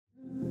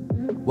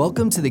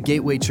Welcome to the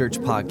Gateway Church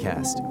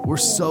podcast. We're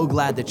so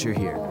glad that you're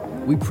here.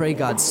 We pray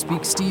God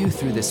speaks to you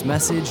through this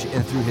message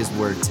and through His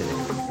Word today.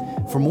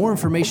 For more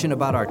information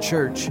about our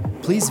church,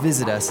 please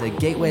visit us at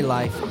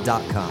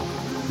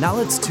gatewaylife.com. Now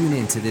let's tune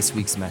in to this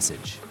week's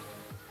message.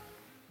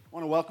 I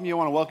want to welcome you. I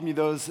want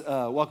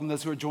to welcome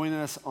those who are joining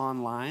us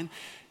online.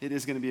 It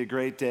is going to be a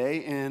great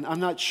day, and I'm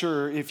not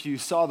sure if you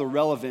saw the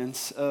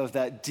relevance of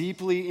that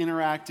deeply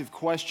interactive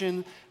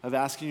question of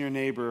asking your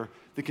neighbor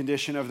the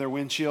condition of their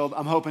windshield.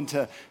 I'm hoping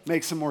to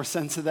make some more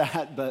sense of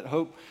that, but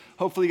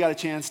hopefully you got a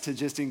chance to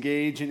just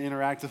engage and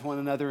interact with one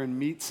another and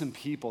meet some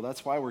people.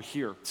 That's why we're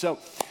here. So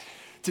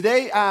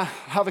today I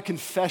have a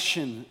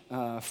confession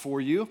for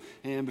you,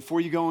 and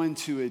before you go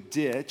into a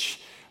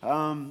ditch,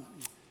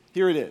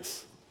 here it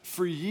is.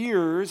 For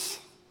years,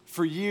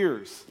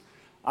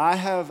 I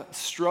have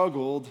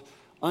struggled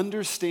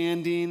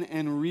understanding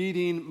and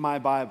reading my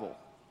Bible.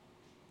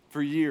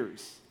 For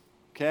years,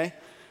 okay?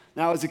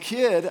 Now, as a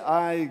kid,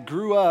 I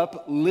grew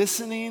up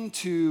listening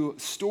to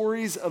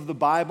stories of the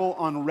Bible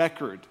on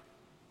record.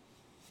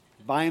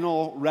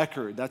 Vinyl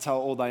record, that's how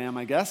old I am,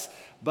 I guess.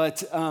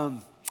 But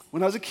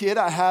when I was a kid,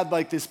 I had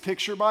like this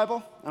picture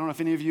Bible. I don't know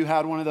if any of you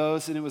had one of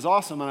those, and it was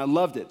awesome, and I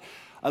loved it.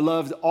 I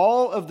loved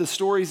all of the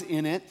stories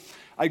in it.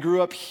 I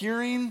grew up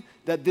hearing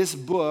that this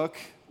book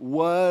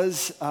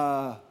was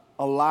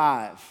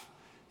alive.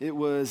 It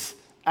was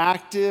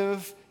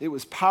active. It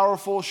was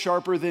powerful,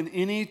 sharper than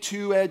any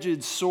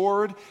two-edged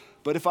sword.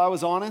 But if I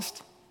was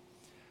honest,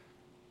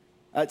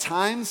 at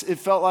times it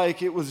felt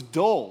like it was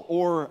dull,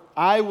 or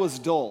I was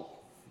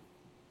dull.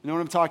 You know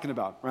what I'm talking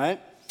about, right?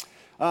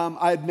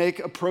 I'd make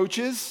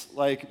approaches,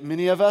 like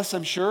many of us,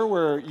 I'm sure,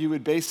 where you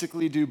would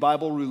basically do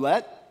Bible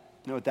roulette.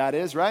 You know what that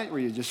is, right? Where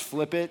you just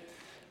flip it,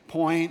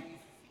 point,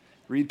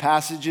 read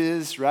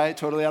passages, right?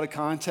 Totally out of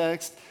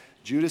context.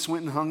 Judas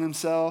went and hung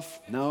himself.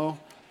 No.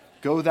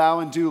 Go thou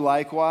and do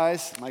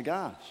likewise. My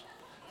gosh.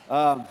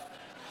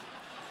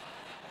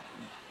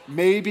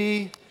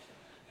 Maybe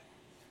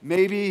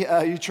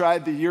you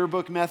tried the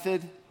yearbook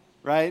method,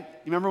 right?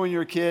 You remember when you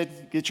were a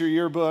kid, get your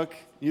yearbook,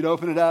 you'd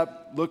open it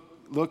up,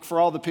 look for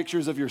all the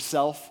pictures of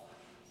yourself.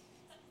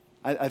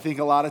 I think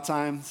a lot of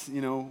times,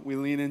 we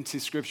lean into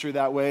Scripture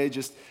that way.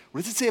 Just,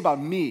 what does it say about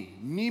me?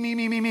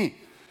 Me.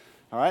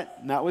 All right,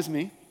 and that was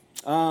me.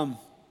 Now,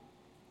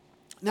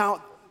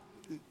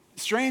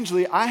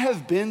 strangely, I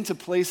have been to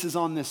places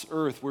on this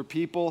earth where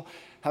people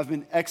have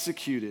been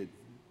executed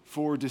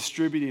for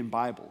distributing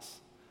Bibles.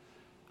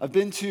 I've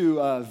been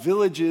to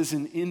villages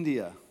in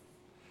India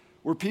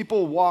where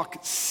people walk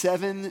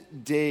 7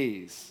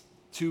 days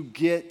to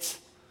get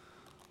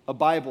a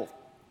Bible.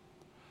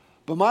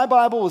 But my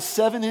Bible was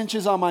 7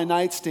 inches on my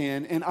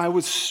nightstand, and I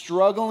was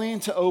struggling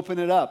to open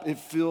it up. It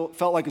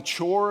felt like a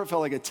chore. It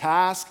felt like a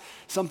task,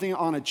 something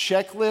on a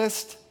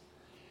checklist.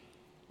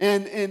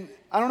 And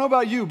I don't know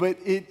about you, but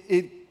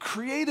it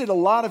created a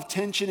lot of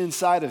tension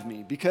inside of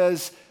me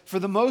because for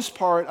the most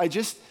part,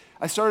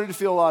 I started to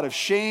feel a lot of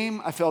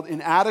shame. I felt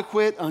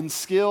inadequate,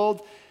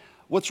 unskilled.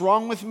 What's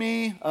wrong with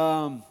me?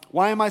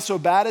 Why am I so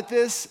bad at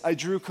this? I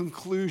drew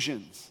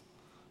conclusions.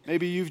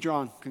 Maybe you've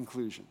drawn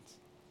conclusions.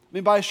 I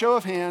mean, by a show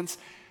of hands,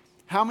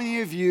 how many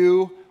of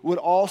you would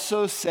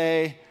also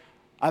say,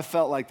 I've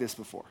felt like this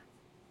before?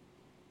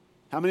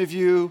 How many of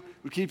you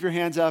would keep your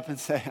hands up and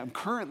say, I'm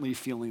currently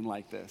feeling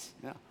like this?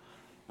 Yeah.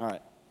 All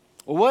right.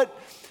 Well,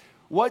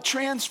 what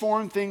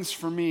transformed things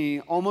for me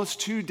almost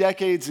 2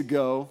 decades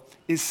ago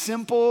is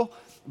simple,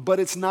 but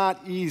it's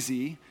not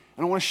easy.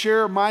 And I want to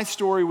share my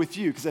story with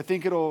you because I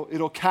think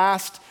it'll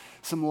cast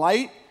some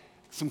light,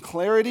 some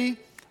clarity.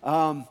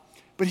 But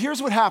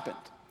here's what happened.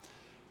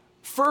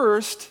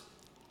 First,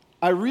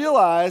 I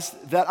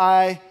realized that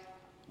I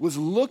was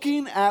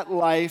looking at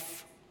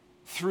life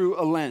through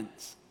a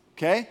lens,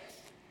 okay?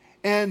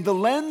 And the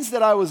lens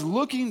that I was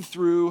looking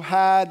through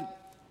had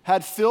a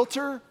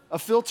filter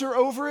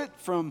over it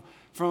from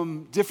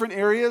different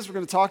areas we're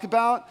going to talk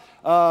about.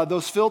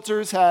 Those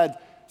filters had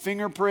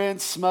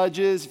fingerprints,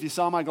 smudges. If you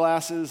saw my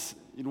glasses,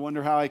 you'd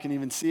wonder how I can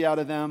even see out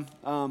of them.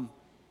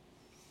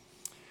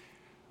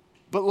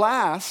 But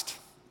last,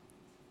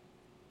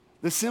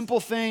 the simple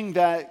thing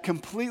that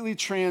completely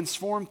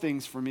transformed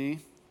things for me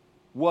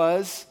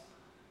was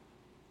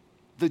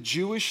the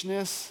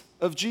Jewishness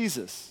of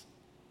Jesus.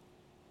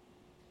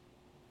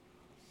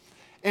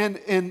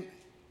 And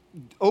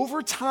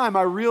over time,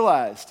 I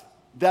realized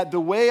that the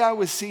way I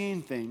was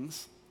seeing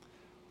things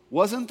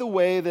wasn't the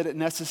way that it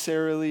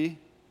necessarily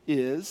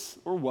is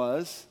or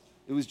was.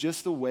 It was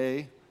just the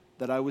way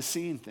that I was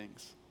seeing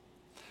things.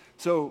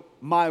 So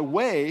my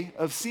way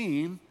of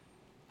seeing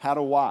had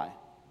a why.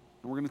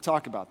 And we're going to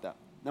talk about that.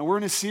 Now, we're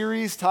in a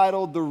series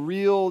titled The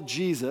Real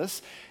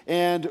Jesus,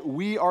 and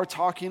we are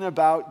talking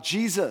about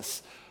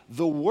Jesus,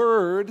 the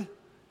Word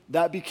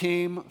that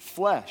became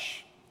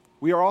flesh.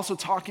 We are also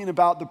talking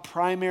about the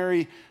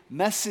primary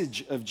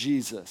message of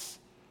Jesus,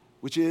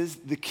 which is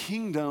the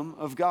kingdom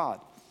of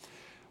God.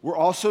 We're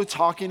also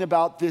talking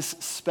about this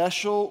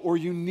special or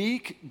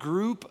unique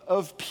group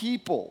of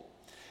people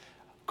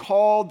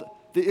called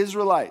the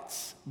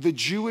Israelites, the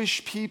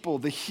Jewish people,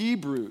 the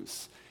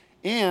Hebrews.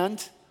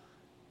 And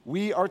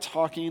we are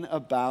talking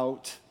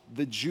about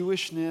the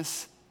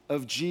Jewishness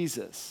of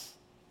Jesus.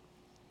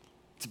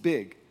 It's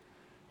big.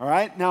 All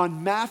right? Now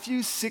in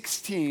Matthew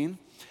 16,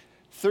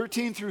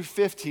 13 through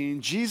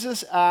 15,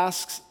 Jesus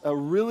asks a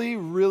really,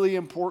 really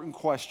important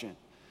question.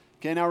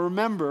 Okay, now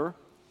remember,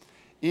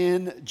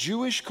 in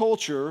Jewish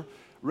culture,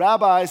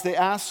 rabbis, they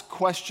ask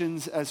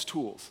questions as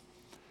tools.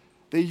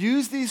 They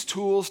use these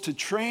tools to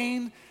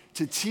train,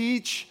 to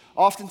teach.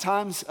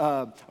 Oftentimes,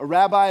 a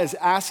rabbi is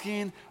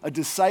asking a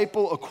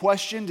disciple a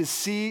question to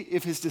see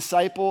if his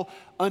disciple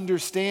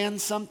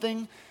understands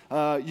something.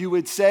 You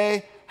would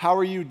say, "How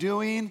are you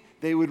doing?"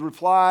 They would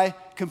reply,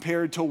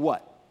 "Compared to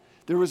what?"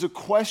 There was a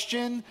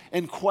question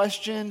and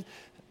question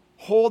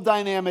whole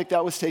dynamic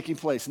that was taking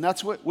place. And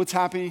that's what's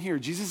happening here.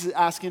 Jesus is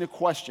asking a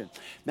question.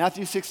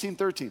 Matthew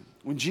 16:13.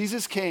 When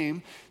Jesus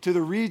came to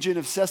the region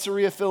of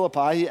Caesarea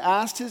Philippi, he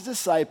asked his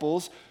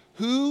disciples,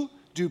 "Who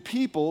do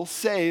people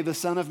say the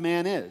Son of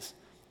Man is?"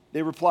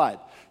 They replied,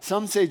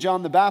 "Some say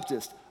John the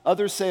Baptist,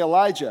 others say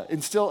Elijah,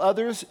 and still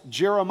others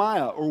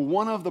Jeremiah or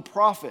one of the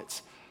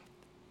prophets.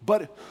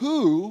 But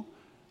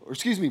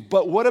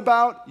what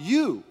about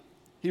you?"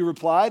 He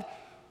replied,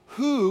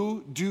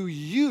 "Who do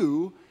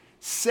you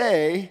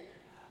say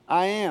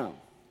I am?"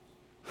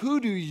 Who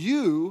do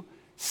you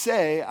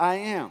say I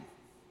am?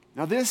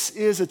 Now, this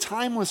is a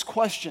timeless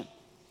question.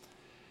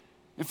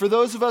 And for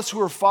those of us who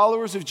are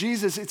followers of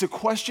Jesus, it's a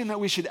question that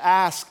we should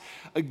ask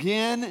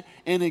again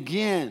and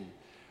again,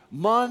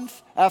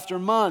 month after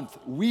month,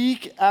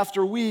 week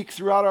after week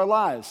throughout our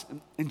lives.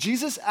 And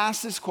Jesus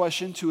asked this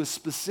question to a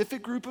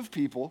specific group of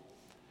people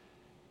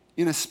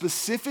in a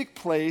specific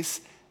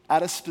place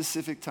at a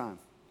specific time.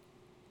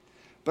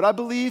 But I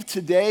believe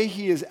today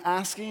he is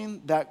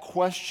asking that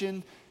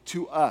question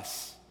to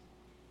us.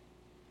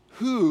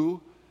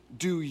 Who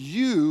do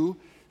you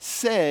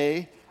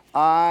say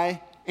I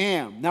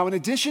am? Now, in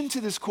addition to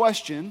this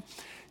question,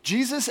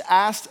 Jesus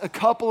asked a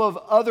couple of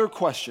other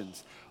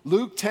questions.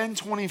 Luke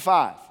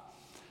 10:25.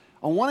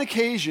 On one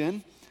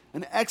occasion,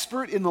 an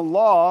expert in the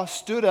law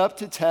stood up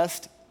to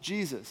test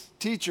Jesus.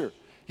 "Teacher,"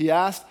 he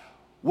asked,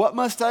 "what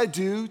must I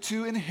do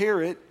to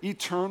inherit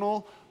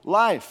eternal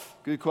life?"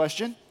 Good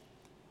question.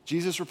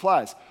 Jesus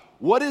replies,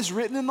 "What is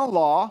written in the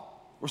law,"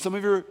 or some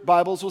of your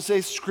Bibles will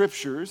say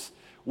scriptures.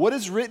 "What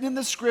is written in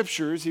the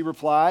scriptures," he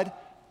replied,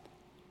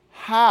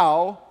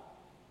 "how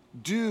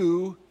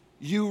do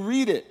you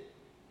read it?"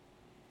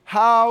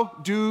 How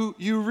do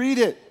you read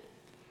it?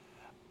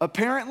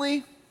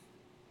 Apparently,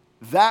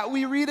 that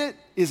we read it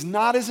is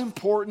not as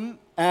important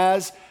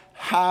as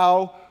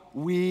how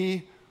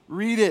we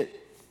read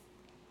it.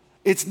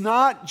 It's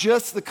not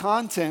just the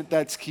content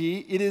that's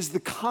key, it is the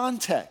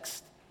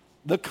context.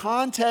 The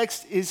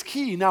context is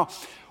key. Now,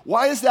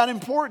 why is that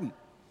important?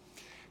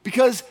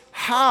 Because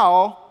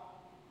how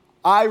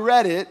I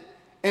read it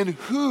and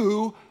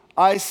who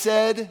I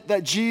said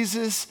that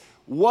Jesus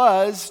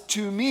was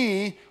to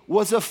me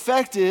was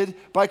affected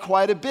by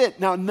quite a bit.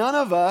 Now, none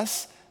of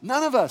us,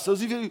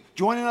 those of you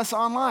joining us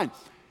online,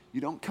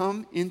 you don't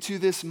come into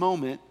this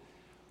moment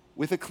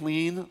with a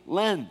clean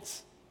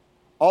lens.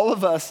 All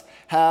of us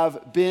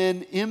have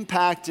been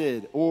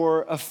impacted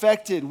or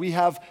affected. We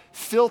have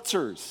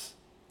filters.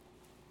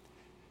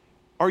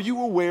 Are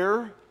you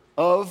aware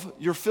of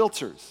your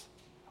filters?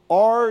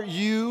 Are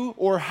you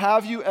or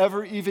have you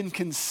ever even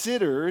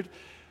considered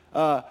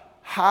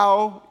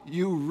how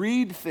you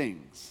read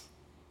things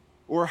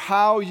or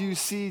how you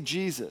see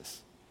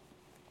Jesus?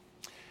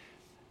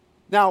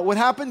 Now, what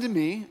happened to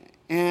me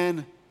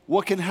and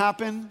what can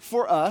happen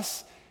for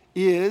us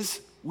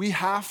is we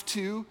have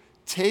to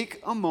take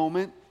a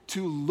moment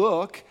to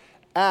look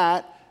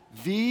at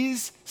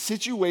these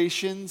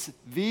situations,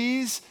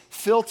 these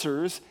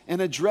filters,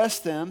 and address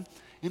them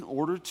in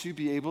order to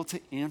be able to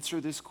answer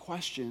this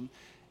question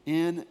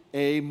in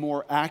a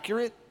more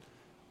accurate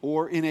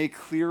or in a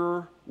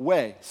clearer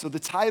way. So the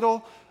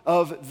title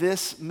of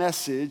this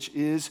message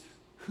is,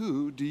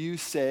 "Who Do You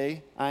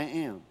Say I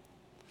Am?"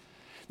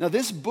 Now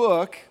this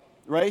book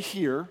right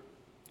here,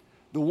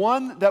 the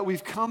one that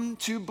we've come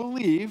to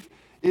believe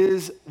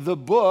is the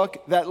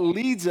book that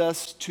leads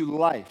us to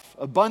life,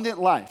 abundant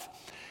life,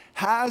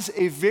 has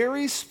a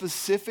very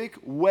specific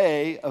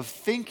way of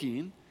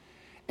thinking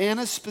and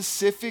a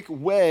specific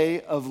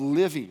way of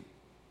living.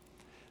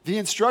 The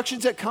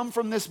instructions that come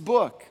from this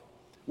book,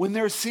 when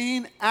they're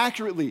seen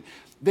accurately,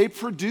 they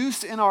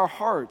produce in our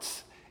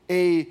hearts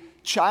a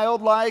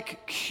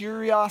childlike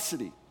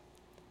curiosity,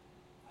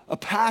 a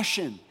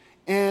passion,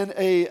 and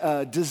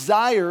a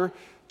desire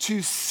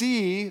to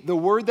see the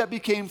Word that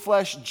became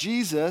flesh,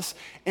 Jesus,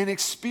 and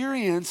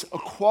experience a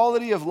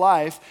quality of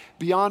life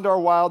beyond our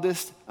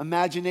wildest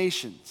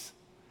imaginations.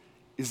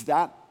 Is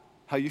that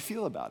how you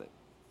feel about it?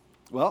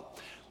 Well,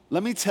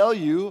 let me tell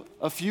you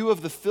a few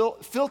of the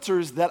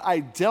filters that I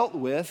dealt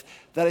with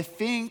that I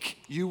think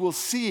you will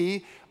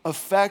see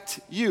affect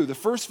you. The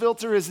first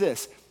filter is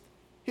this: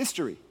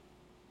 history.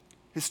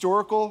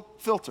 Historical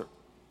filter.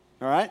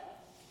 All right?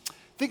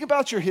 Think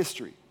about your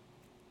history.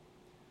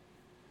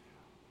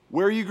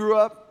 Where you grew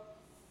up,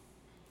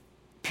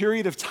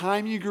 period of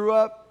time you grew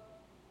up,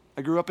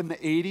 I grew up in the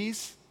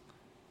 80s.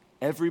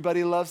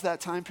 Everybody loves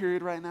that time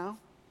period right now.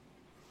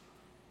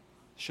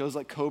 Shows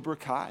like Cobra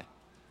Kai,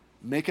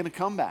 making a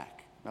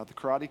comeback about the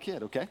Karate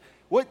Kid, okay?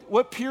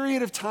 What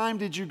period of time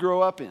did you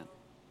grow up in?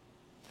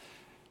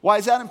 Why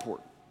is that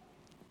important?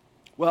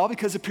 Well,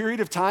 because the period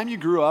of time you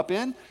grew up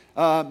in,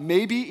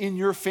 maybe in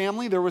your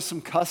family there was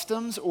some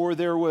customs or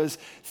there was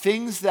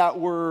things that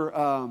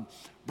were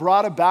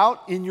brought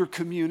about in your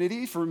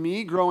community. For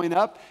me, growing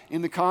up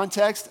in the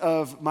context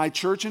of my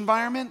church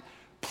environment,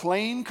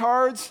 playing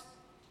cards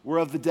were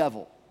of the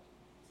devil.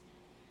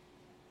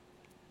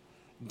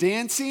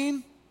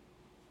 Dancing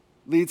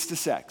leads to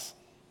sex.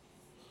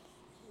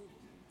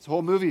 It's a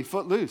whole movie,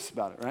 Footloose,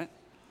 about it,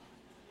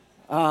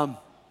 right?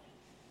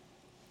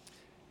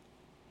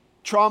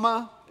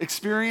 Trauma,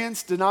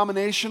 experience,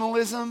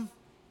 denominationalism,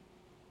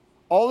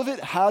 all of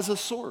it has a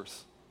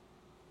source.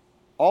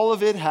 All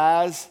of it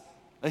has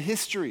a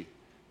history.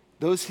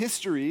 Those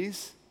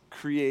histories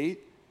create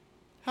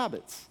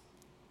habits.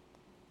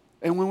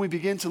 And when we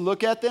begin to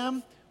look at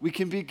them, we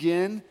can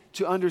begin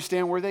to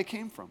understand where they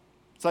came from.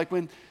 It's like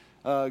when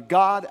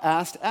God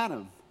asked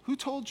Adam, who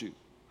told you?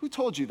 Who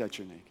told you that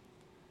you're naked?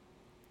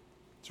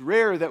 It's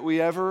rare that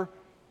we ever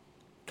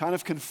kind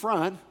of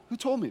confront, who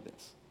told me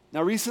this?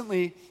 Now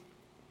recently,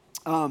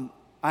 I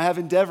have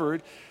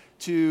endeavored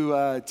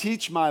to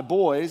teach my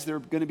boys, they're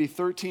going to be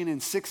 13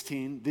 and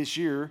 16 this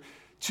year,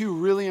 two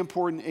really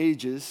important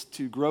ages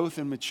to growth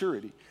and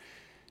maturity.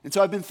 And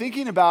so I've been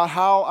thinking about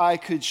how I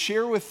could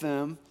share with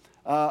them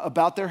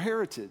about their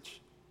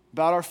heritage,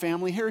 about our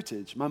family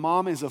heritage. My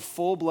mom is a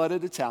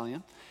full-blooded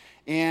Italian,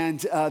 and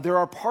there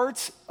are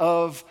parts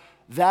of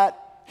that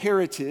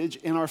heritage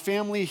in our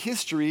family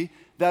history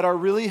that are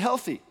really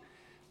healthy.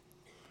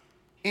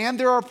 And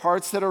there are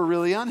parts that are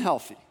really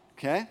unhealthy,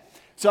 okay?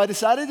 So I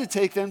decided to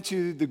take them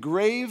to the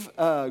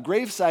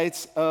grave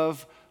sites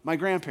of my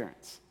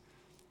grandparents.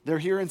 They're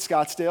here in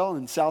Scottsdale,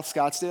 in South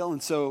Scottsdale,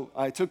 and so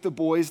I took the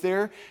boys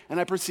there, and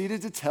I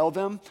proceeded to tell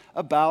them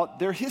about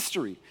their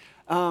history.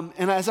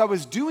 And as I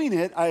was doing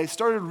it, I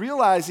started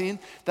realizing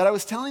that I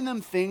was telling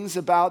them things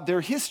about their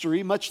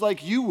history, much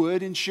like you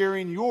would in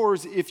sharing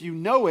yours if you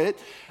know it,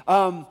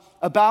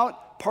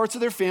 about parts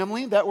of their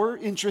family that were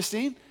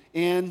interesting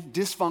and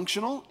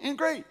dysfunctional and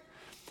great.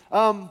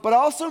 But I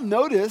also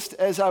noticed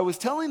as I was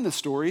telling the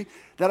story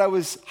that I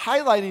was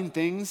highlighting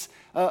things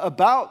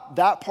about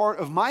that part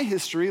of my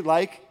history,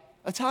 like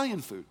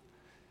Italian food.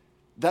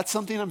 That's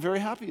something I'm very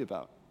happy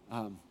about.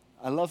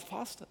 I love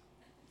pasta.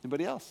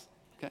 Anybody else?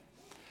 Okay.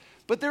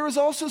 But there was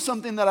also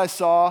something that I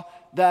saw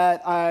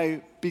that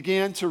I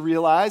began to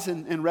realize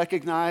and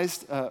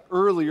recognized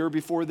earlier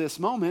before this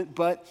moment,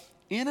 but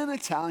in an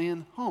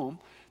Italian home,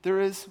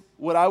 there is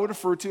what I would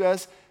refer to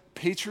as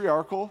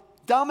patriarchal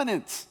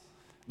dominance.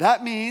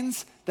 That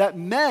means that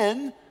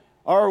men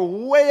are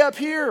way up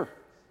here.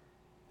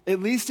 At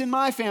least in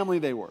my family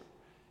they were.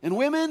 And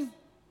women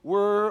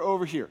were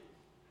over here.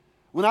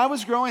 When I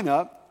was growing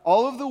up,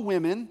 all of the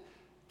women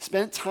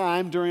spent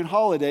time during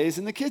holidays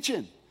in the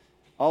kitchen.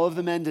 All of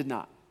the men did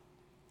not.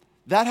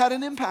 That had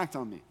an impact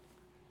on me.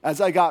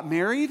 As I got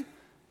married,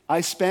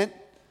 I spent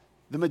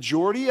the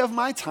majority of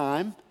my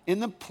time in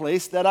the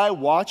place that I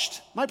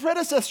watched my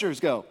predecessors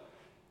go,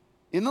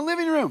 in the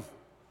living room,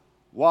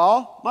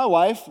 while my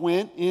wife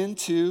went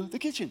into the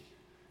kitchen.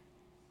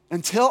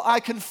 Until I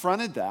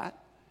confronted that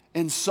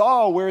and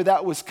saw where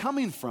that was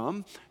coming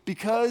from,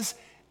 because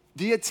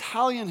the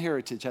Italian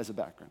heritage has a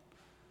background.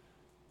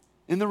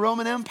 In the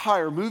Roman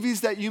Empire,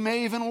 movies that you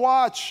may even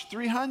watch,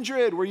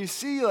 300, where you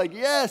see like,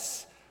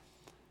 yes,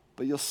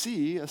 but you'll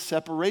see a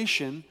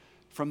separation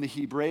from the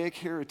Hebraic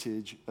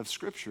heritage of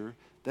Scripture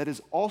that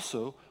is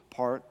also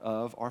part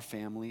of our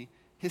family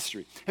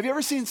history. Have you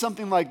ever seen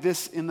something like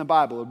this in the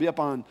Bible? It'll be up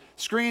on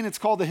screen. It's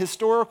called the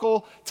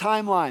historical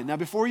timeline. Now,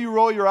 before you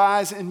roll your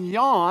eyes and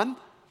yawn,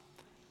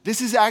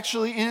 this is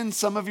actually in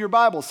some of your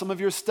Bibles, some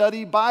of your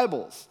study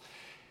Bibles.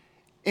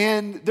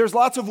 And there's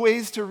lots of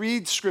ways to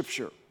read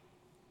Scripture,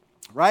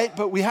 right?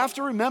 But we have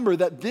to remember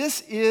that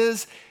this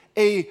is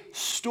a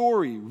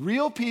story,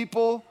 real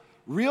people,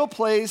 real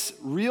place,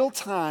 real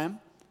time.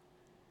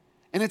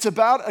 And it's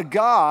about a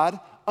God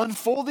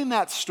unfolding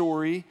that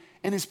story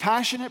in his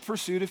passionate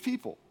pursuit of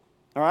people,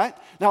 all right?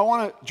 Now, I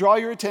want to draw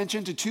your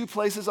attention to two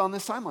places on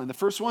this timeline. The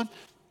first one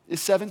is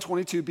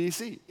 722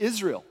 BC,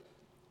 Israel,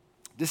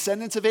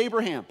 descendants of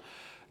Abraham,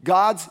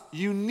 God's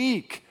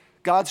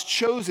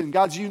chosen,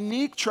 God's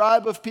unique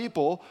tribe of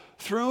people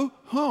through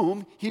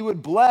whom he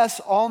would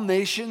bless all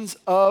nations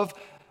of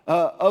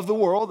the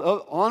world,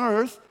 on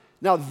earth.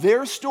 Now,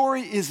 their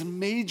story is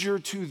major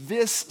to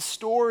this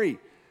story.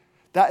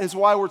 That is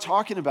why we're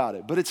talking about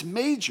it, but it's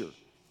major.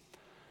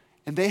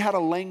 And they had a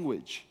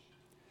language.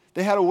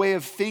 They had a way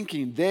of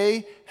thinking.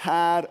 They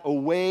had a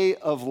way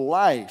of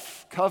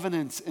life,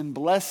 covenants and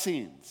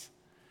blessings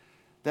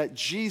that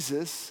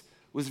Jesus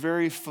was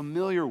very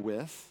familiar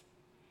with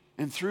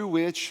and through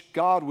which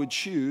God would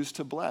choose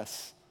to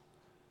bless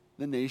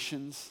the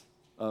nations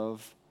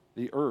of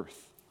the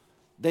earth.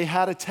 They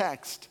had a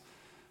text,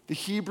 the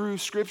Hebrew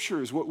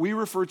Scriptures, what we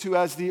refer to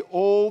as the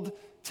Old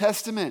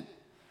Testament.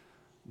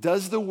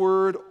 Does the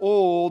word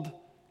old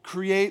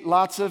create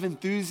lots of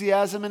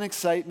enthusiasm and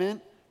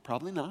excitement?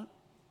 Probably not.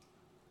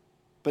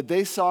 But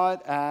they saw it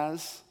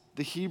as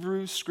the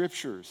Hebrew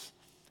Scriptures.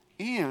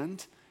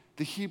 And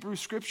the Hebrew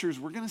Scriptures,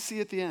 we're going to see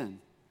at the end,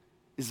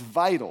 is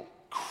vital,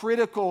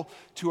 critical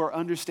to our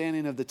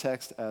understanding of the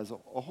text as a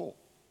whole.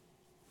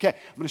 Okay,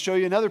 I'm going to show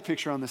you another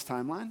picture on this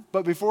timeline.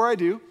 But before I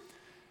do,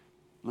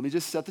 let me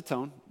just set the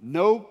tone.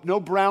 No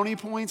brownie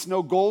points,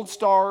 no gold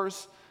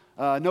stars,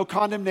 no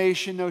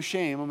condemnation, no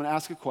shame. I'm going to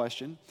ask a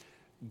question.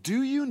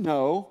 Do you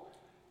know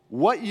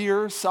what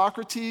year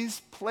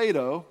Socrates,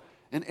 Plato,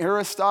 and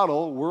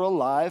Aristotle were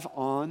alive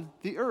on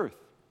the earth?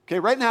 Okay,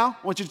 right now,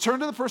 I want you to turn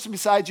to the person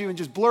beside you and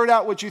just blurt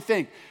out what you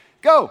think.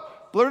 Go,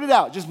 blurt it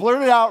out. Just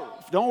blurt it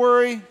out. Don't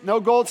worry, no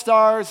gold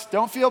stars.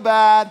 Don't feel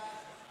bad.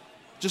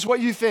 Just what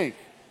you think.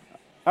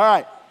 All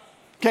right.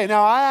 Okay,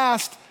 now I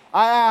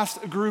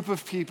asked a group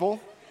of people.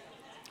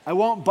 I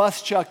won't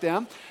bus chuck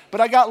them,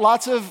 but I got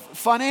lots of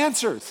fun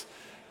answers.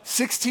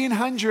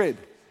 1600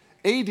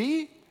 AD,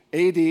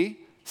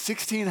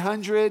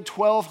 1600,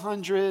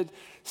 1200,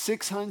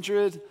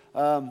 600.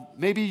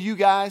 Maybe you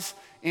guys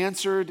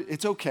answered,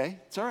 it's okay,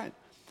 it's all right.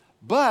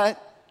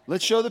 But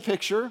let's show the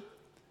picture.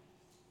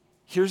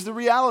 Here's the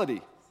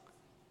reality.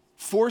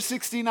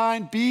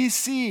 469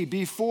 BC,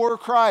 before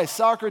Christ,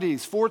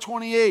 Socrates.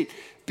 428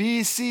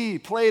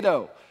 BC,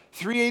 Plato.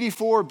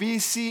 384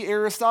 BC,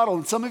 Aristotle.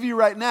 And some of you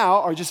right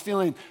now are just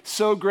feeling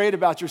so great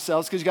about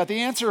yourselves because you got the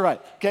answer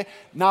right, okay?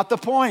 Not the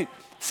point.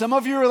 Some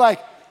of you are like,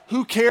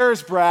 who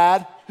cares,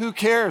 Brad? Who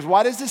cares?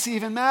 Why does this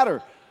even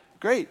matter?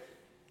 Great.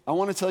 I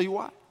want to tell you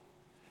why.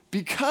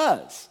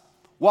 Because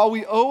while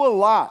we owe a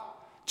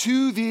lot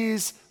to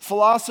these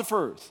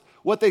philosophers,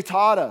 what they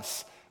taught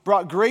us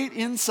brought great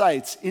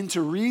insights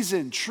into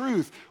reason,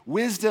 truth,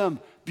 wisdom,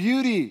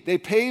 beauty. They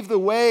paved the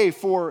way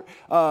for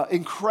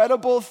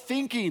incredible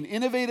thinking,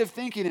 innovative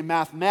thinking in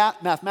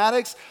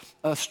mathematics,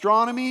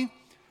 astronomy,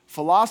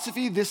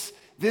 philosophy.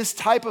 This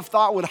type of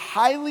thought would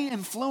highly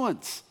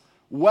influence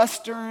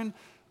Western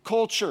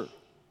culture.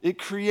 It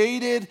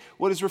created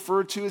what is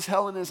referred to as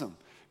Hellenism,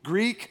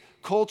 Greek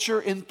culture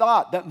and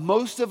thought that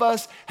most of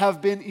us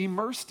have been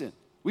immersed in.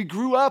 We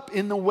grew up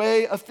in the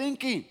way of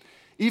thinking.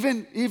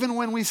 Even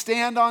when we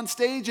stand on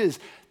stages,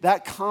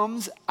 that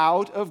comes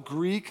out of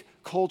Greek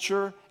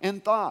culture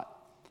and thought.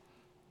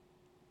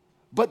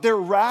 But their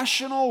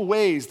rational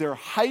ways, their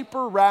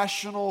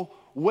hyper-rational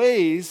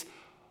ways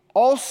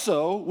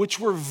also, which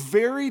were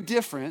very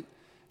different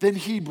than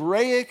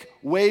Hebraic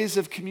ways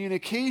of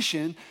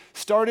communication,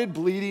 started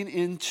bleeding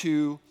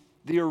into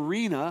the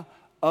arena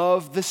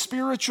of the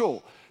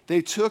spiritual.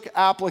 They took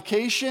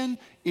application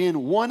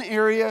in one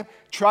area,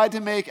 tried to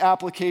make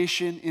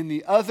application in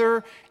the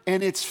other,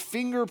 and its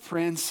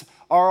fingerprints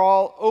are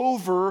all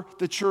over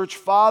the church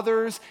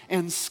fathers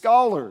and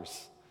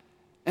scholars.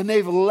 And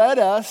they've led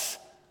us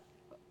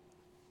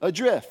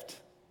adrift.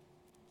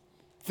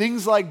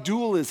 Things like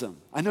dualism.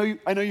 I know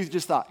you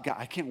just thought, God,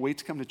 I can't wait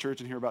to come to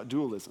church and hear about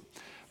dualism.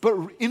 But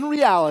in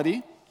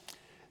reality,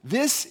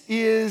 this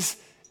is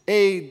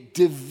a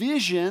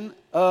division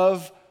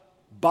of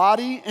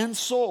body and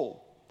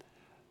soul.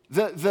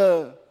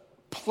 The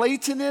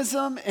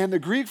Platonism and the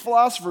Greek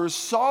philosophers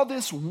saw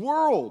this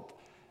world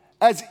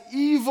as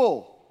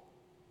evil,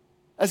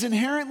 as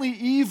inherently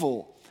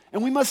evil,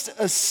 and we must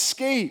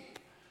escape.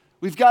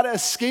 We've got to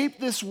escape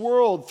this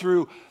world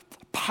through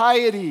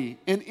piety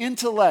and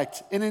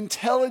intellect and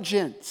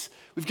intelligence.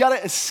 We've got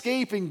to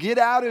escape and get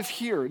out of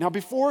here. Now,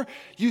 before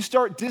you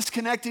start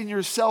disconnecting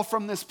yourself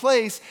from this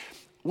place,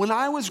 when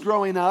I was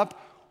growing up,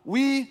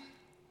 we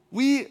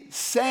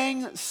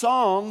sang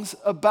songs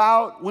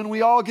about when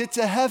we all get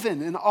to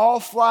heaven and all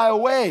fly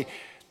away.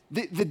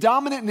 The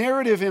dominant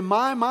narrative in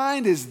my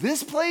mind is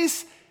this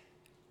place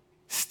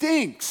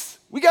stinks.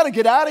 We got to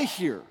get out of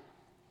here.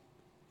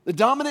 The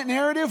dominant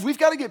narrative, we've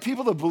got to get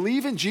people to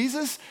believe in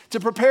Jesus to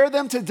prepare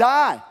them to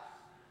die,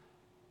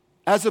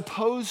 as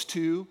opposed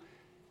to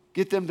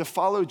get them to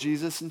follow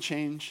Jesus and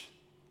change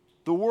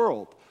the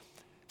world.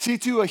 See,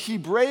 to a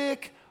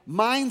Hebraic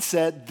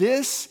mindset,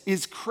 this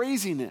is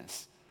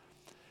craziness.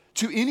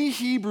 To any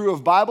Hebrew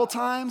of Bible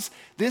times,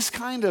 this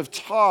kind of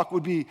talk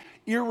would be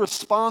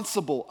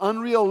irresponsible,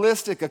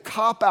 unrealistic, a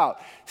cop-out,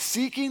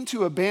 seeking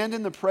to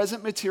abandon the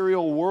present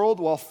material world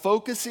while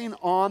focusing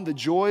on the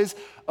joys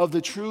of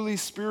the truly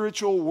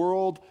spiritual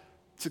world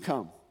to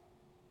come.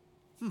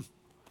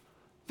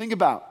 Think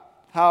about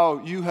how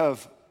you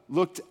have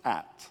looked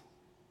at.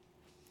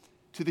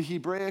 To the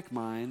Hebraic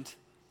mind,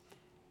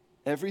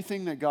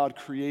 everything that God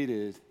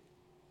created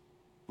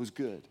was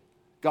good.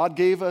 God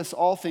gave us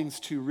all things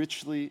to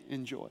richly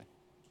enjoy.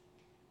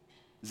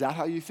 Is that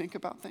how you think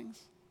about things?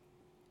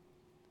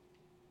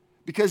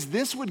 Because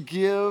this would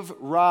give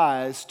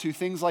rise to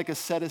things like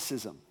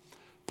asceticism,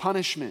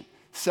 punishment,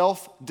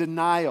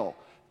 self-denial,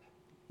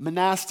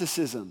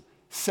 monasticism,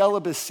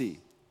 celibacy.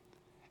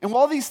 And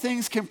while these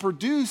things can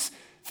produce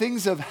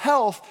things of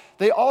health,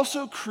 they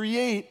also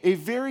create a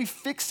very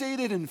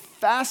fixated and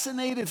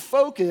fascinated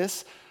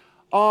focus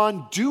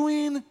on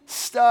doing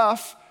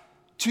stuff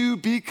to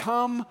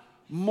become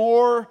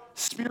more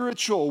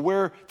spiritual,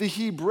 where the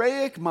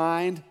Hebraic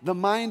mind, the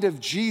mind of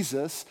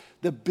Jesus,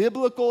 the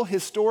biblical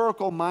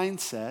historical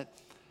mindset,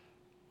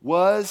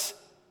 was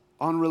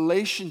on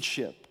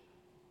relationship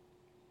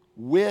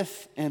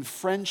with and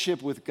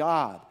friendship with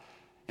God,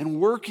 and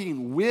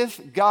working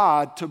with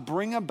God to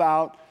bring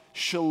about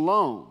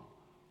shalom,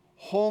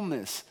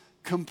 wholeness,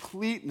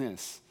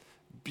 completeness,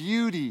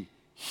 beauty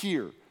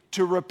here,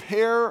 to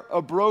repair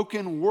a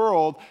broken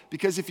world.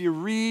 Because if you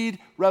read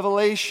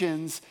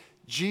Revelations,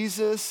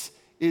 Jesus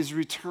is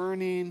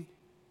returning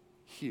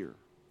here.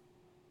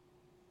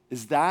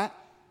 Is that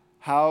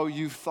how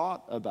you've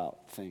thought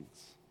about things?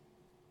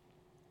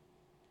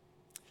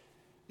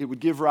 It would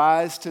give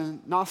rise to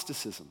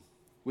Gnosticism,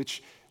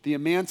 which the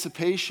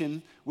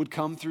emancipation would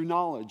come through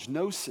knowledge,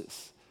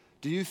 gnosis.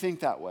 Do you think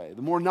that way?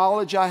 The more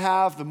knowledge I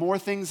have, the more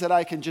things that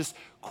I can just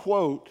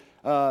quote,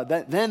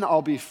 then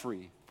I'll be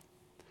free.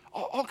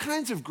 All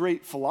kinds of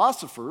great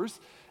philosophers,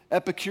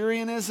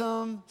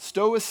 Epicureanism,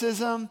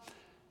 Stoicism,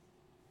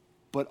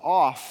 but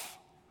off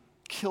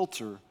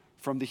kilter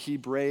from the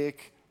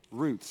Hebraic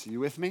roots. Are you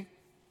with me?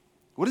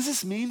 What does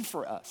this mean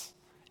for us?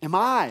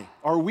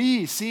 Are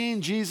we seeing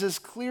Jesus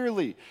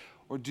clearly?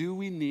 Or do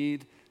we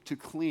need to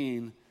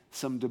clean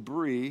some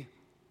debris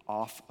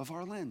off of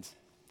our lens?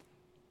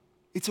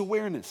 It's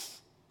awareness.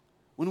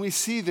 When we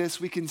see this,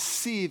 we can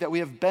see that we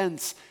have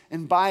bents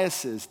and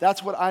biases.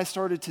 That's what I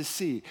started to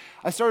see.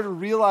 I started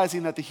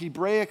realizing that the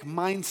Hebraic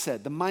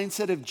mindset, the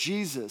mindset of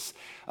Jesus,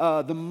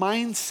 the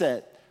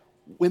mindset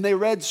when they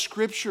read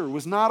Scripture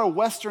was not a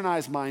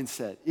westernized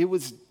mindset. It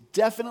was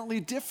definitely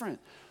different.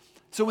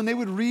 So when they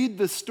would read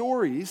the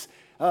stories,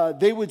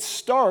 they would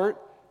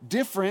start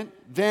different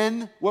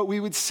than what we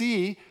would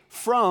see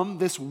from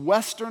this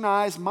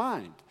westernized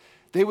mind.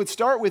 They would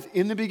start with,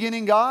 in the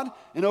beginning, God,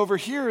 and over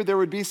here there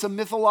would be some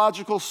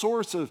mythological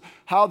source of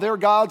how their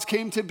gods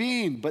came to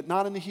being, but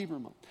not in the Hebrew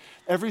mind.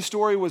 Every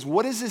story was,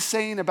 what is this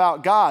saying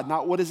about God,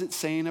 not what is it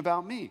saying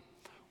about me?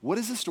 What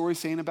is the story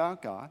saying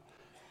about God,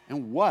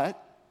 and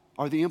what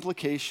are the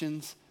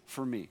implications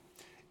for me?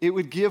 It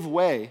would give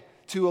way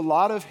to a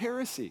lot of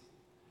heresy.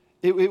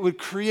 It would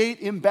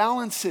create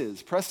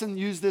imbalances. Preston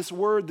used this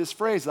word, this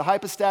phrase, the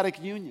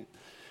hypostatic union.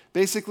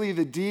 Basically,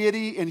 the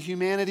deity and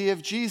humanity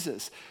of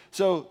Jesus.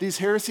 So these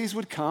heresies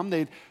would come.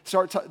 They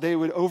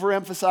would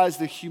overemphasize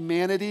the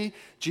humanity.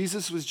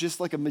 Jesus was just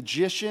like a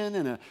magician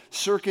and a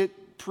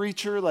circuit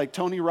preacher like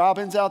Tony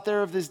Robbins out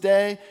there of this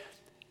day.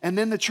 And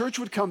then the church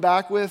would come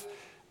back with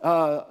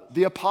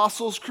the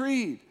Apostles'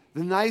 Creed,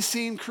 the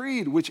Nicene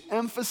Creed, which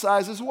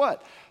emphasizes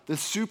what? The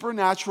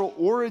supernatural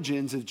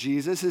origins of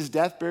Jesus, his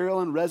death, burial,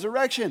 and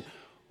resurrection.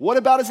 What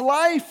about his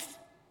life?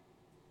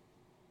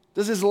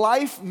 Does his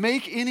life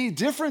make any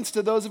difference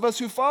to those of us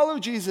who follow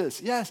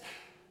Jesus? Yes.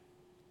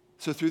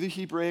 So through the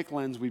Hebraic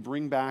lens, we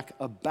bring back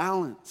a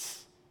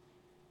balance.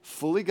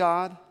 Fully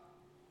God,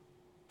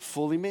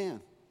 fully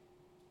man.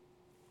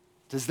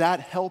 Does that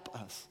help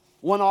us?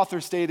 One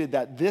author stated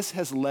that this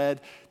has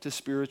led to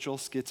spiritual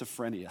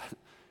schizophrenia.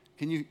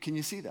 Can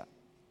you see that?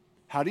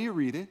 How do you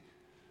read it?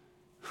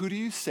 Who do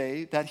you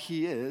say that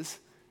he is?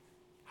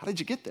 How did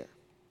you get there?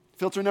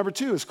 Filter number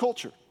 2 is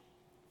culture.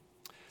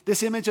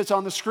 This image that's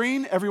on the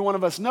screen, every one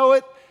of us know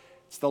it.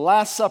 It's the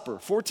Last Supper.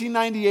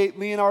 1498,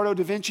 Leonardo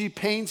da Vinci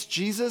paints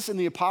Jesus and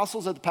the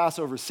apostles at the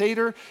Passover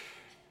Seder.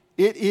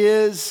 It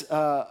is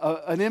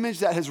an image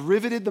that has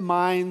riveted the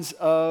minds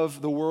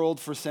of the world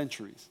for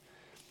centuries.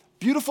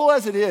 Beautiful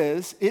as it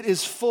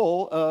is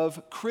full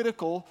of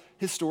critical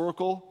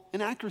historical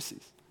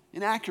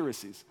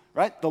inaccuracies,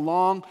 right? The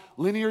long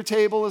linear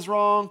table is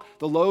wrong.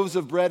 The loaves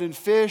of bread and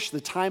fish, the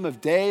time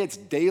of day, it's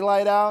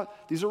daylight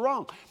out. These are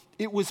wrong.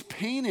 It was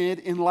painted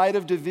in light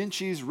of Da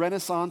Vinci's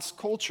Renaissance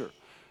culture.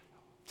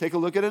 Take a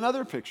look at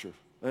another picture,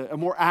 a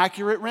more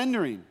accurate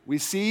rendering. We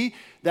see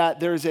that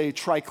there's a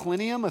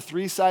triclinium, a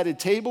 3-sided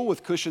table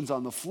with cushions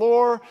on the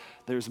floor.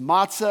 There's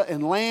matzah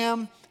and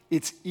lamb.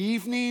 It's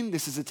evening.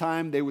 This is a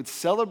time they would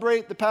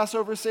celebrate the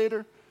Passover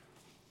Seder.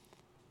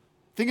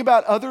 Think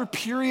about other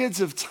periods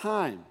of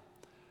time,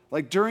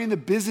 like during the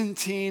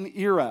Byzantine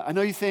era. I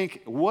know you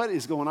think, what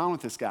is going on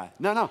with this guy?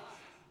 No.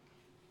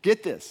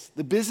 Get this.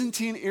 The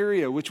Byzantine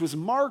era, which was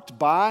marked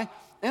by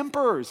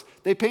emperors.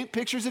 They paint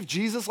pictures of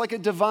Jesus like a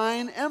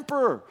divine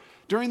emperor.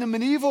 During the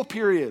medieval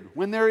period,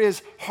 when there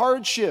is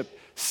hardship,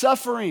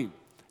 suffering,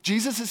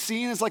 Jesus is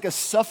seen as like a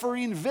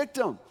suffering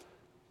victim.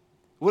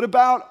 What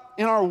about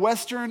in our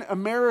Western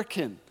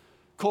American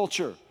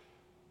culture?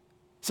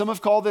 Some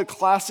have called it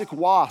classic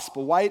WASP,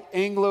 a white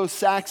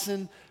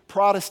Anglo-Saxon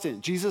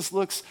Protestant. Jesus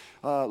looks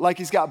like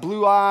he's got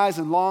blue eyes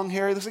and long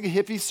hair. He looks like a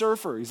hippie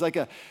surfer. He's like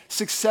a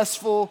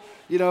successful,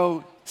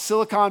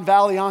 Silicon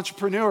Valley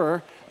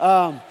entrepreneur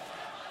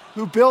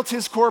who built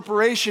his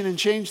corporation and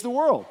changed the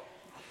world.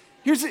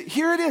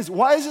 Here it is.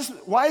 Why is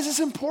this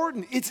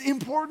important? It's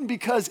important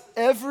because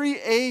every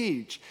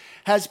age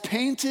has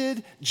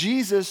painted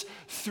Jesus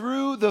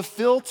through the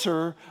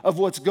filter of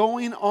what's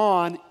going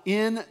on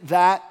in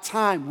that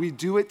time. We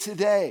do it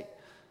today.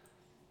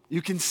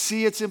 You can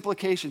see its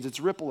implications, its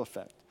ripple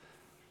effect.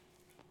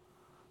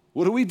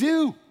 What do we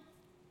do?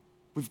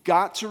 We've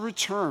got to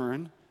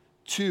return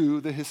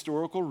to the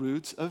historical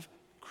roots of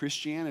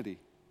Christianity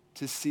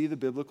to see the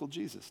biblical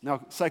Jesus.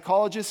 Now,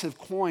 psychologists have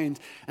coined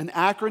an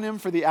acronym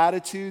for the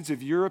attitudes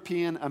of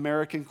European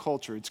American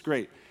culture. It's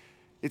great.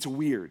 It's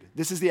WEIRD.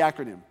 This is the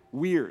acronym,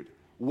 WEIRD.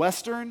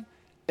 Western,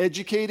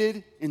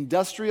 educated,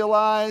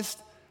 industrialized,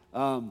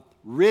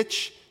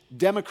 rich,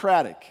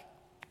 democratic.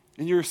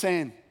 And you're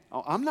saying,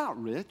 oh, I'm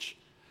not rich.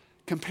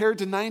 Compared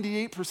to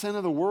 98%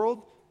 of the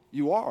world,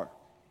 you are.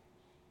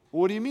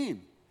 Well, what do you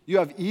mean? You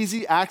have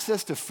easy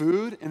access to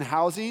food and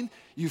housing.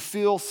 You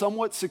feel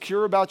somewhat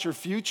secure about your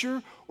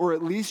future, or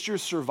at least your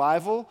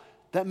survival.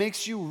 That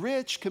makes you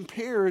rich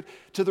compared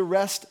to the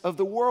rest of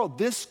the world.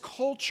 This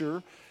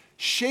culture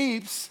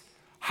shapes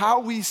how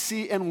we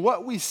see and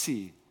what we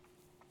see.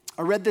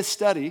 I read this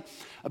study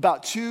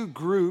about two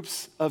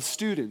groups of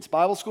students,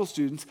 Bible school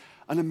students,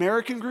 an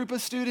American group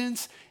of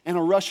students and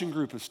a Russian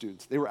group of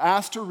students. They were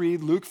asked to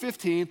read Luke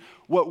 15,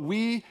 what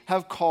we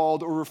have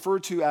called or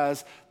referred to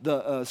as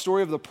the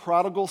story of the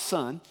prodigal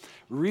son.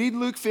 Read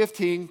Luke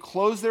 15,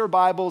 close their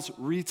Bibles,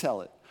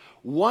 retell it.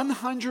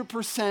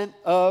 100%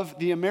 of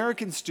the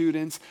American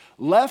students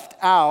left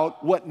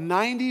out what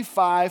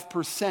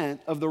 95%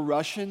 of the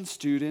Russian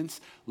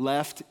students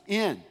left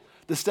in.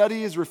 The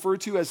study is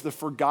referred to as the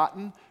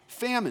forgotten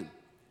famine.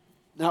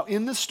 Now,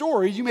 in the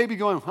story, you may be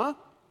going, huh?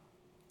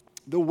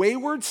 The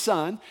wayward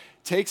son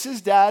takes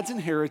his dad's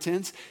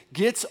inheritance,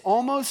 gets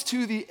almost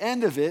to the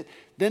end of it,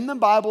 then the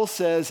Bible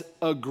says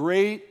a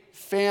great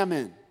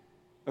famine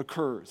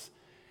occurs,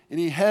 and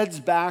he heads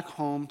back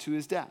home to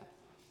his dad.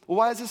 Well,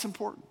 why is this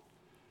important?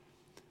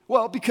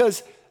 Well,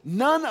 because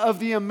none of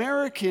the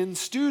American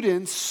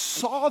students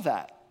saw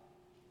that.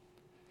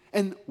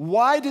 And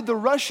why did the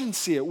Russians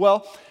see it?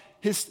 Well,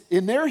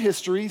 in their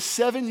history,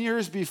 7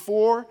 years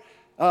before,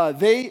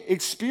 they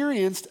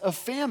experienced a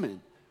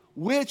famine,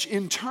 which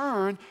in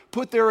turn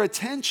put their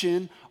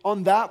attention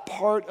on that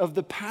part of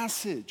the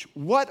passage.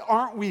 What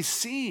aren't we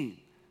seeing?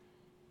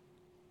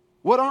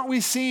 What aren't we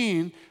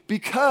seeing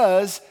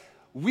because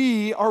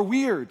we are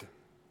weird?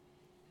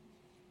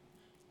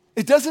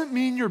 It doesn't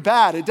mean you're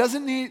bad. It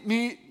doesn't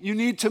mean you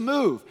need to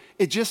move.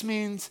 It just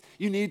means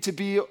you need to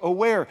be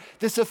aware.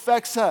 This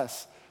affects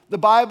us. The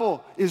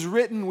Bible is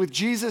written with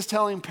Jesus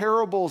telling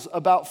parables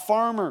about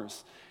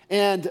farmers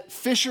and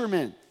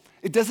fishermen.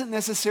 It doesn't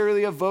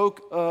necessarily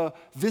evoke a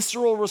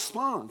visceral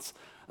response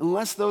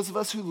unless those of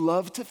us who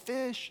love to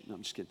fish. No,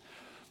 I'm just kidding.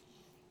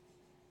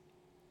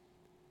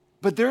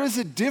 But there is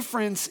a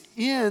difference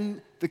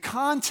in the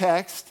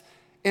context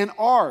and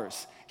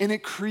ours, and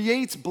it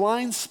creates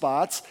blind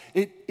spots.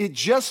 It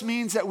just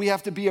means that we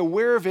have to be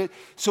aware of it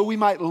so we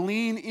might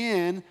lean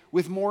in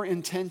with more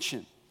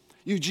intention.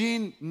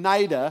 Eugene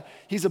Nida,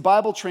 he's a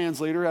Bible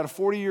translator, had a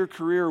 40-year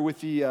career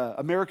with the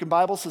American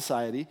Bible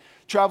Society,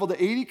 traveled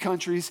to 80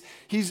 countries.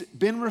 He's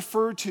been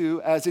referred to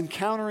as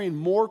encountering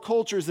more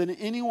cultures than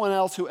anyone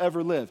else who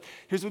ever lived.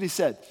 Here's what he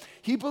said.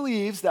 He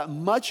believes that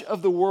much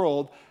of the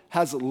world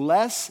has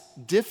less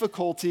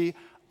difficulty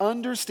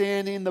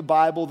understanding the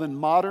Bible than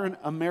modern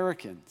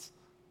Americans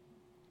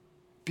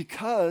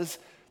because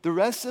the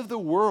rest of the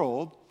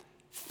world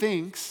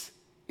thinks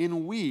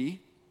in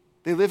we.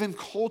 They live in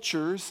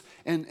cultures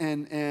and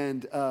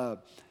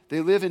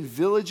they live in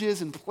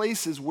villages and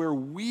places where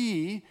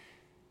we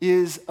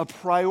is a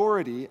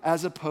priority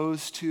as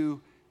opposed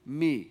to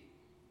me.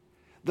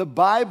 The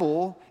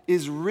Bible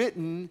is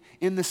written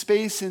in the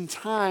space and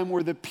time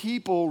where the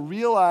people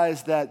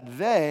realize that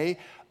they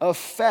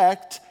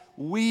affect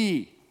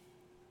we.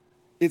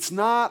 It's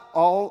not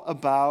all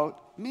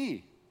about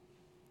me.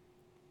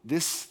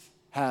 This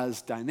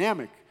has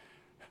dynamic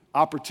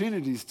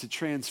opportunities to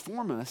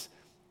transform us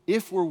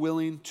if we're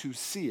willing to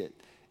see it,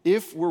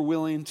 if we're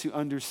willing to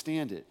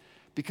understand it,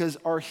 because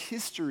our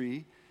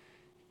history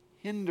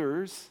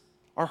hinders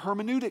our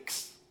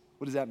hermeneutics.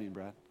 What does that mean,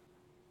 Brad?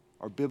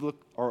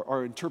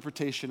 Our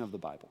interpretation of the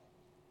Bible.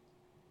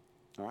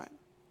 All right?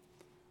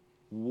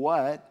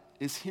 What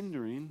is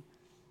hindering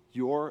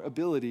your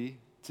ability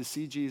to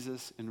see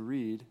Jesus and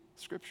read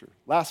Scripture?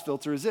 Last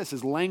filter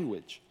is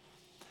language.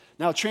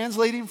 Now,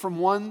 translating from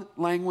one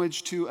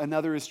language to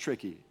another is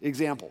tricky.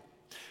 Example.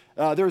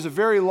 There was a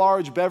very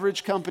large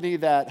beverage company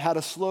that had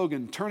a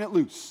slogan, turn it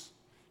loose,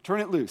 turn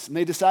it loose. And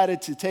they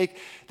decided to take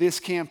this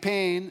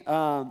campaign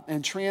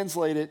and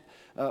translate it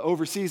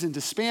overseas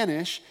into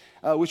Spanish,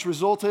 which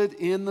resulted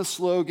in the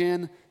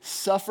slogan,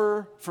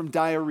 suffer from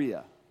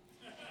diarrhea.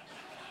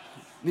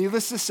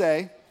 Needless to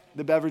say,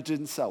 the beverage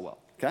didn't sell well,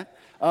 okay?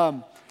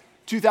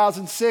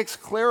 2006,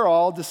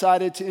 Clairol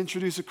decided to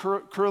introduce a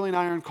curling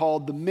iron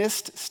called the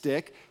Mist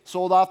Stick,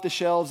 sold off the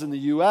shelves in the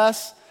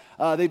U.S.,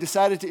 they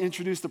decided to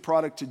introduce the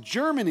product to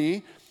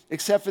Germany,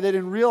 except for they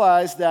didn't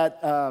realize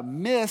that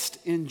mist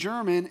in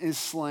German is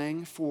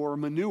slang for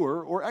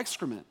manure or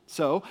excrement.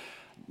 So,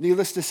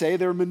 needless to say,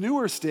 their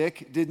manure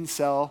stick didn't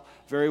sell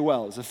very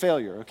well. It was a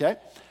failure, okay?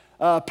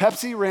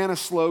 Pepsi ran a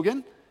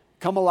slogan,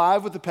 come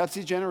alive with the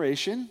Pepsi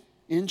generation.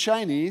 In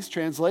Chinese,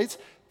 translates,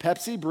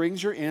 Pepsi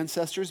brings your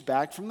ancestors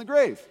back from the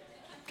grave,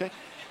 okay?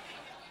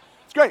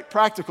 It's great,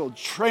 practical.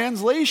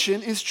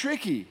 Translation is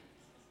tricky.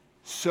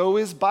 So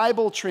is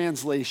Bible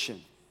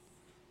translation.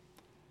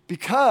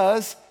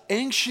 Because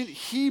ancient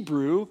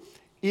Hebrew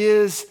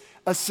is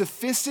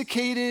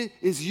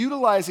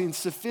utilizing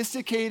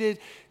sophisticated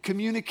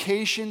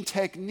communication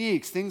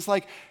techniques, things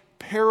like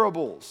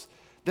parables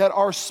that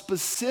are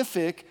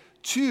specific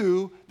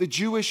to the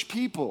Jewish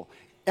people.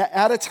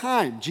 At a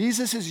time,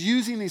 Jesus is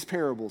using these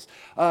parables,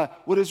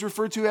 what is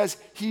referred to as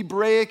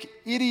Hebraic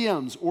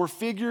idioms or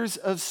figures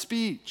of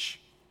speech.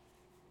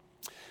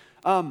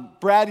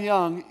 Brad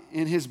Young,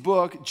 in his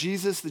book,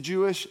 Jesus, the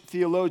Jewish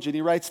Theologian,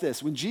 he writes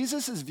this: when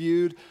Jesus is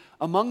viewed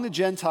among the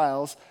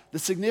Gentiles, the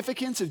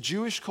significance of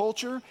Jewish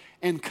culture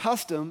and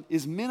custom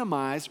is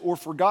minimized or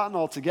forgotten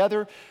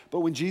altogether.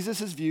 But when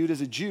Jesus is viewed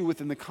as a Jew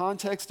within the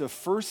context of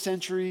first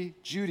century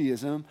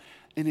Judaism,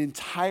 an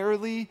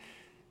entirely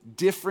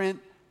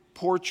different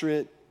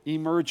portrait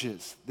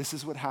emerges. This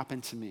is what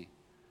happened to me.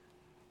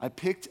 I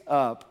picked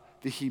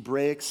up the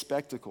Hebraic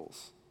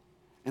spectacles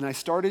and I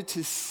started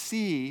to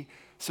see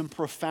some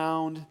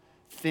profound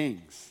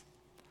things.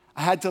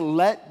 I had to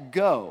let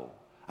go.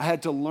 I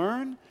had to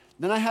learn,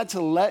 then I had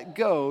to let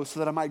go so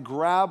that I might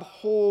grab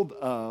hold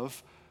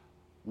of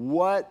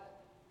what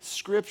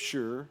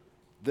Scripture,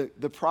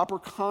 the proper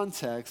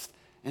context,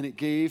 and it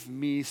gave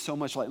me so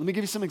much light. Let me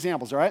give you some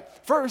examples, all right?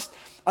 First,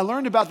 I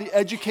learned about the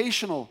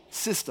educational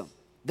system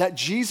that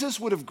Jesus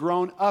would have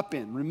grown up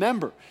in.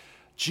 Remember,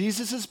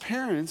 Jesus'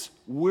 parents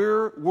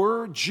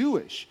were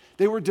Jewish.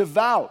 They were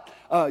devout.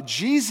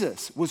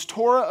 Jesus was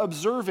Torah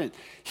observant.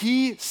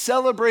 He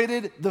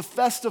celebrated the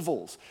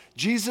festivals.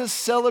 Jesus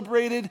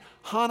celebrated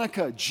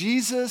Hanukkah.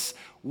 Jesus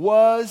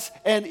was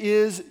and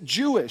is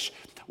Jewish.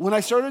 When I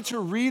started to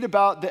read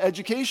about the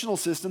educational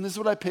system, this is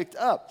what I picked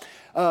up.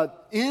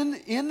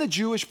 In the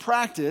Jewish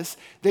practice,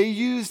 they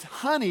used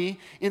honey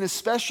in a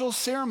special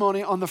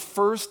ceremony on the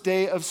first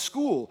day of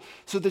school.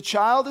 So the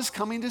child is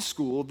coming to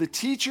school, the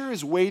teacher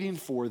is waiting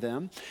for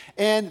them,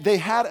 and they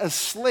had a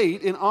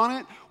slate, and on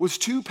it was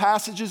two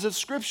passages of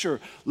Scripture,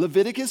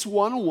 Leviticus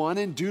 1:1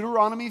 and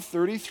Deuteronomy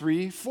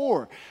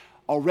 33:4.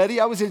 Already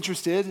I was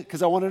interested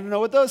because I wanted to know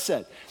what those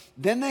said.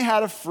 Then they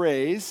had a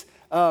phrase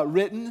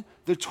written,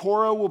 "The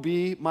Torah will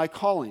be my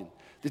calling."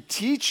 The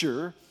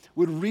teacher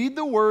would read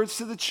the words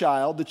to the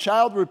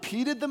child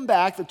repeated them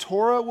back, "The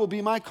Torah will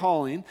be my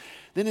calling."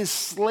 Then his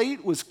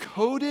slate was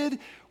coated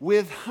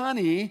with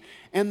honey,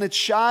 and the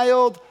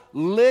child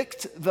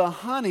licked the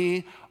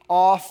honey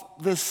off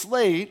the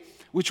slate,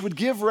 which would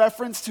give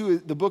reference to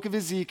the book of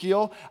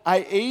Ezekiel.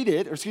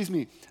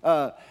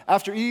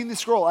 After eating the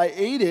scroll, I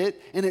ate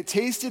it, and it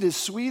tasted as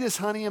sweet as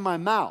honey in my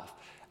mouth.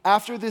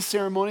 After this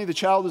ceremony, the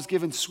child was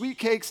given sweet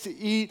cakes to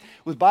eat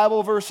with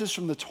Bible verses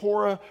from the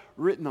Torah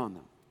written on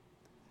them.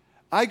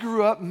 I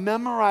grew up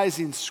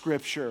memorizing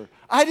Scripture.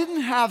 I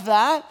didn't have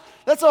that.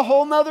 That's a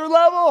whole nother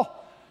level.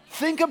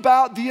 Think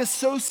about the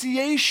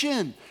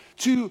association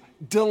to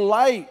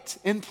delight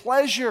and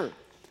pleasure.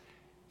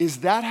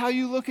 Is that how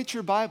you look at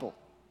your Bible?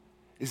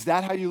 Is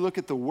that how you look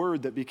at the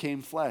Word that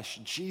became flesh,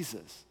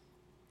 Jesus?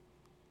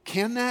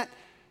 Can that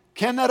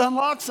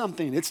unlock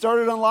something? It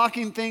started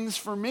unlocking things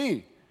for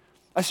me.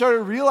 I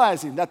started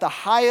realizing that the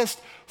highest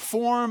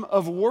form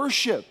of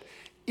worship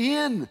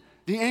in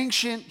the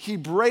ancient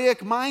Hebraic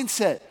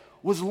mindset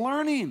was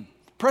learning.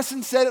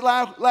 Preston said it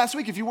last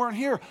week, if you weren't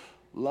here,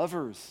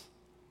 lovers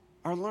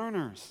are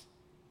learners.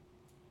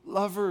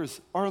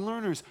 Lovers are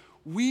learners.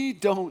 We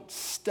don't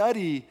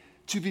study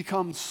to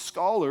become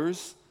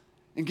scholars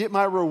and get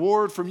my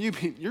reward from you.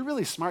 You're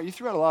really smart. You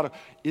threw out a lot of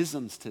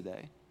isms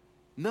today.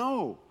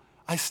 No,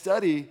 I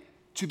study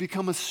to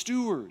become a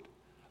steward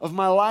of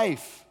my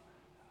life,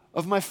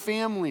 of my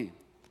family,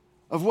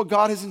 of what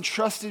God has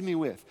entrusted me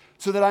with,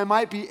 so that I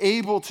might be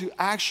able to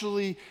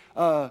actually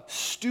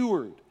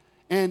steward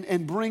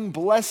and bring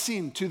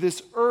blessing to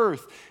this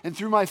earth and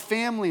through my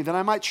family, that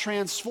I might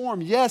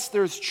transform. Yes,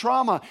 there's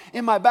trauma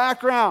in my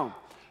background,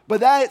 but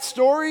that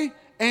story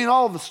ain't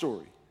all the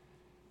story.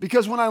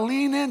 Because when I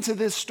lean into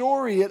this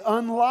story, it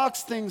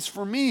unlocks things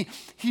for me.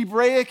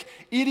 Hebraic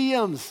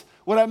idioms,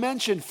 what I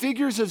mentioned,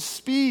 figures of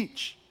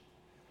speech.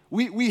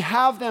 We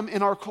have them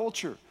in our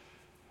culture.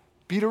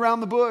 Beat around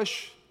the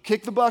bush,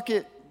 kick the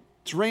bucket.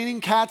 It's raining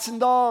cats and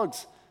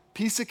dogs,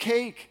 piece of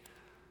cake.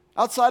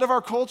 Outside of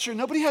our culture,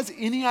 nobody has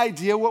any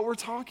idea what we're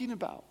talking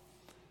about.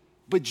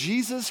 But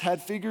Jesus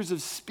had figures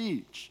of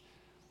speech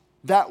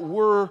that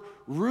were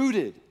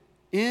rooted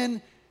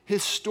in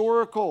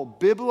historical,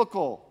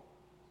 biblical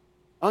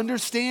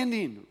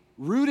understanding,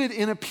 rooted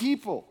in a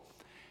people.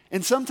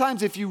 And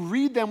sometimes if you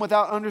read them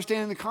without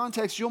understanding the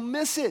context, you'll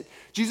miss it.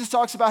 Jesus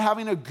talks about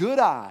having a good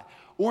eye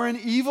or an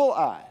evil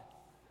eye.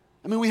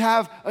 I mean, we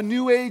have a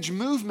New Age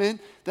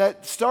movement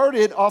that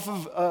started off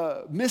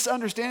of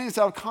misunderstandings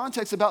out of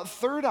context about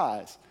third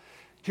eyes.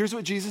 Here's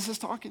what Jesus is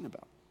talking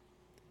about.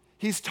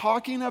 He's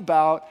talking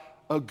about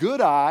a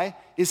good eye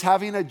is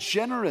having a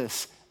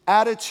generous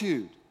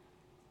attitude,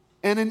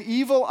 and an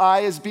evil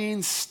eye is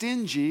being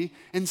stingy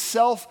and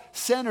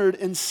self-centered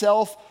and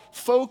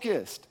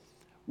self-focused.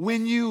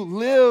 When you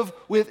live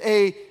with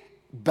a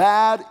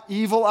bad,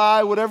 evil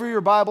eye, whatever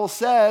your Bible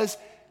says,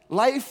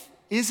 life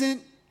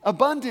isn't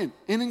abundant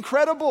and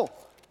incredible.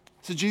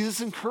 So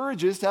Jesus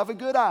encourages to have a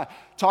good eye.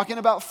 Talking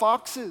about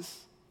foxes.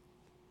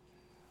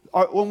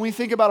 When we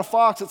think about a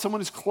fox, it's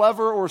someone who's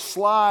clever or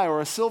sly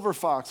or a silver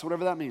fox,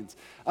 whatever that means.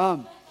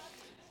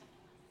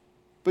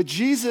 But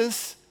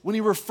Jesus, when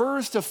he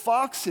refers to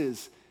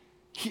foxes,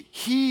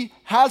 he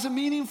has a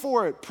meaning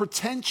for it.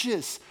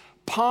 Pretentious,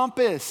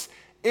 pompous,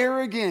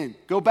 arrogant.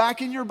 Go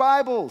back in your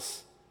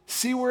Bibles.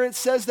 See where it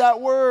says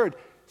that word.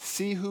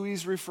 See who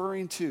he's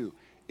referring to.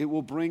 It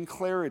will bring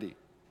clarity.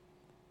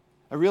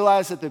 I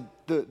realize that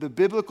the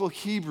biblical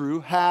Hebrew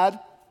had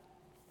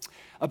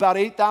about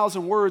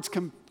 8,000 words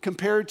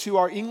compared to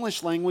our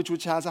English language,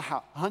 which has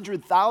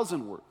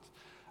 100,000 words.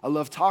 I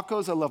love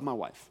tacos. I love my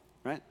wife,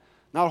 right?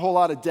 Not a whole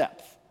lot of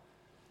depth.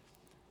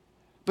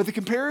 But the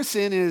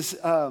comparison is,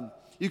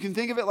 you can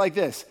think of it like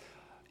this.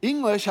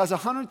 English has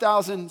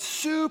 100,000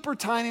 super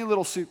tiny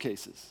little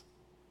suitcases.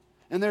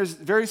 And there's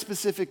very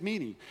specific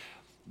meaning.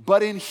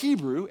 But in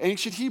Hebrew,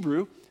 ancient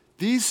Hebrew,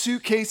 these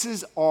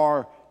suitcases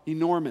are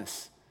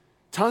enormous.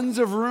 Tons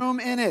of room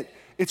in it.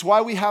 It's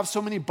why we have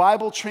so many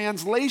Bible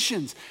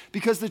translations,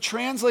 because the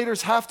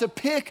translators have to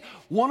pick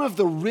one of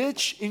the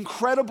rich,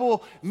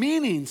 incredible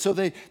meanings. So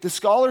the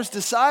scholars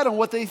decide on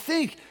what they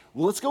think.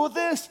 Well, let's go with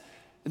this.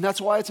 And that's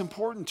why it's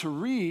important to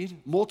read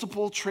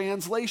multiple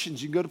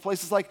translations. You can go to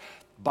places like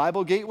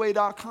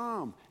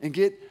BibleGateway.com and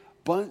get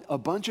a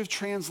bunch of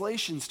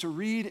translations to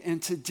read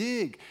and to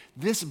dig.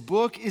 This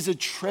book is a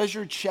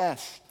treasure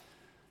chest.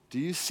 Do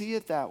you see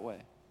it that way?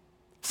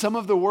 Some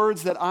of the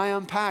words that I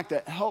unpacked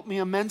that help me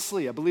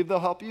immensely, I believe they'll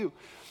help you.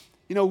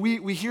 You know,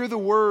 we hear the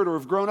word or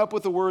have grown up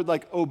with the word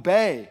like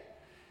obey.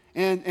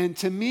 And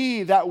to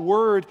me, that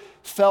word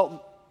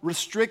felt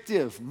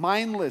restrictive,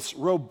 mindless,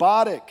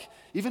 robotic,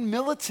 even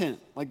militant.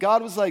 Like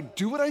God was like,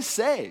 do what I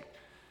say.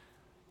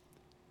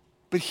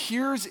 But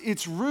here's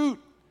its root.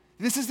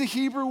 This is the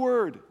Hebrew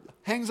word.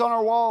 Hangs on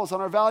our walls,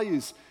 on our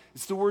values.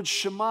 It's the word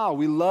Shema.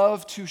 We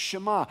love to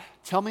Shema.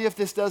 Tell me if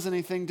this does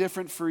anything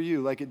different for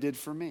you like it did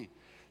for me.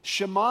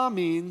 Shema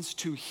means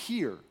to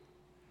hear,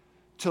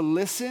 to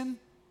listen,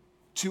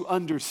 to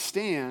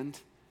understand,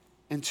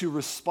 and to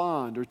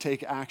respond or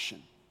take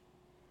action.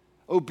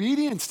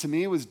 Obedience to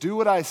me was do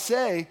what I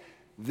say.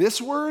 This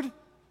word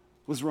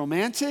was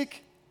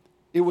romantic.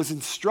 It was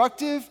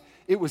instructive.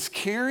 It was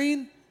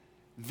caring.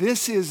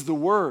 This is the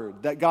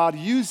word that God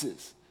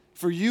uses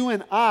for you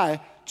and I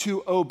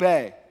to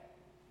obey.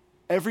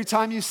 Every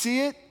time you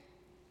see it,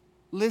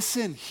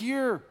 listen,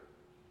 hear,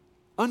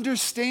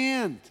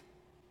 understand,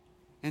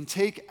 and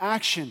take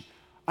action.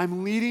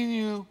 I'm leading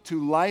you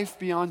to life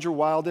beyond your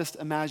wildest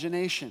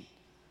imagination.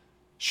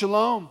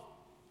 Shalom,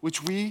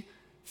 which we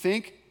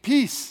think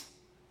peace.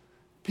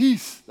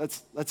 Peace,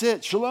 that's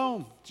it.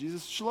 Shalom,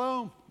 Jesus,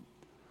 shalom.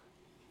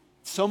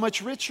 So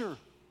much richer.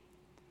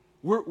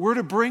 We're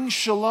to bring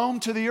shalom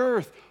to the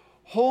earth.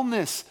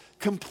 Wholeness,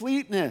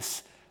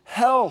 completeness,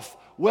 health,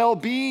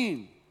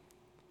 well-being.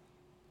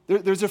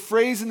 There's a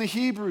phrase in the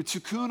Hebrew,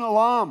 tikkun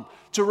olam,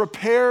 to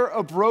repair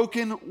a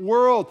broken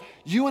world.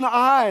 You and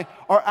I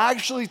are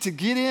actually to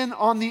get in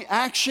on the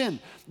action.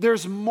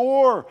 There's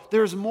more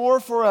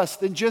for us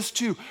than just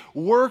to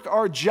work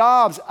our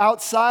jobs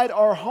outside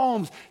our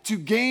homes, to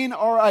gain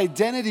our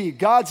identity.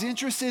 God's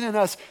interested in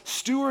us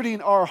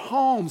stewarding our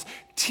homes,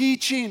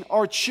 teaching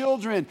our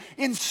children,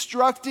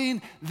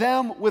 instructing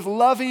them with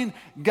loving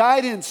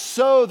guidance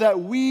so that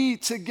we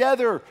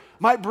together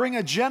might bring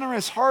a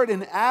generous heart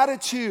and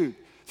attitude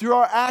through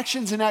our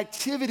actions and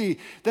activity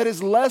that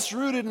is less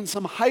rooted in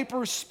some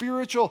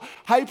hyper-spiritual,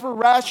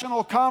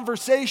 hyper-rational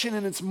conversation,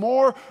 and it's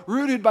more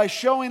rooted by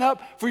showing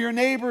up for your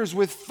neighbors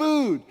with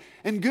food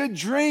and good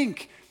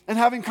drink and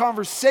having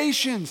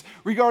conversations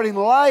regarding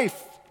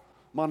life.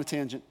 I'm on a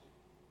tangent.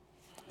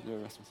 The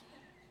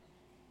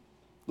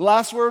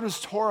last word is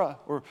Torah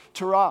or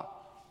Torah,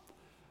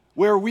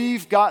 where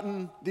we've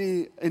gotten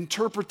the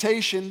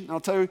interpretation, I'll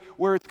tell you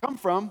where it's come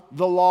from,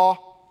 the law.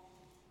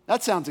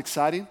 That sounds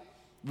exciting.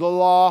 The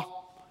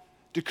law,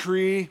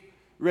 decree,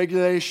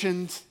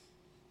 regulations.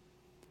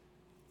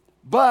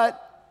 But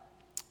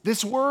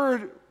this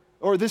word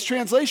or this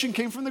translation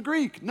came from the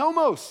Greek,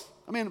 nomos.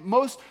 I mean,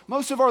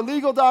 most of our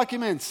legal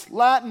documents,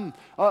 Latin,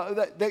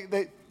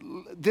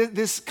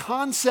 this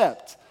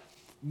concept,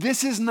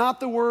 this is not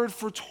the word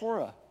for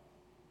Torah.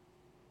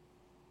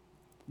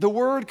 The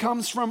word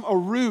comes from a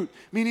root,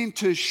 meaning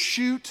to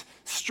shoot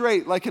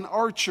straight, like an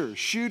archer,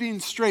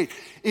 shooting straight.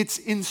 It's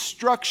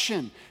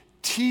instruction,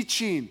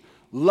 teaching,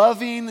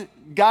 loving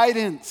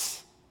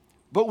guidance.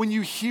 But when you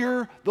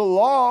hear the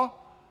law,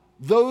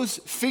 those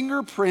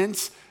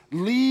fingerprints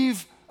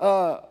leave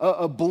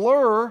a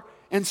blur.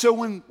 And so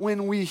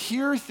when we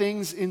hear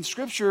things in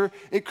Scripture,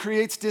 it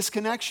creates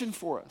disconnection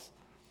for us.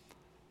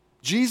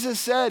 Jesus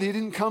said he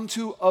didn't come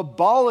to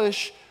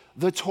abolish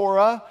the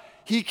Torah.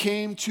 He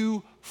came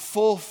to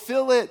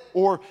fulfill it,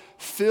 or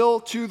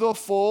fill to the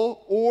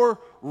full, or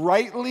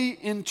rightly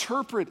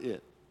interpret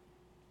it.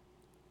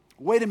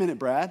 Wait a minute,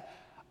 Brad.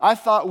 I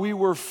thought we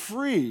were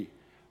free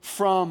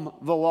from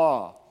the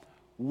law.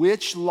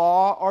 Which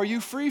law are you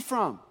free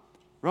from?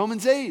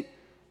 Romans 8.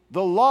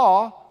 The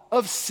law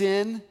of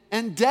sin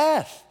and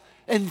death.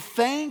 And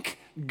thank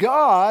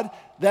God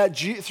that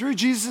through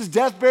Jesus'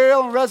 death,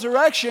 burial, and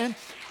resurrection,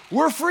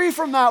 we're free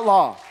from that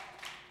law.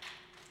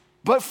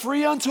 But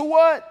free unto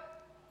what?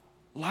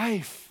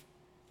 Life.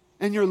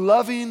 And your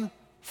loving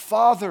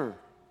Father,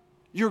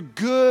 your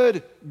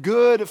good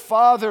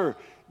Father,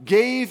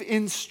 gave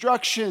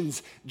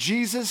instructions.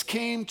 Jesus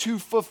came to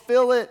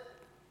fulfill it.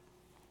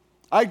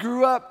 I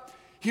grew up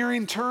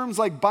hearing terms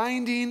like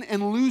binding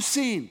and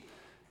loosing,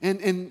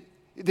 and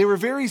they were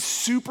very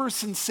super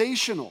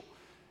sensational.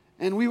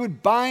 And we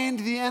would bind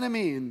the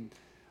enemy and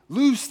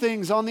loose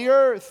things on the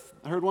earth.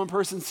 I heard one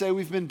person say,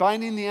 we've been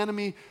binding the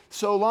enemy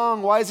so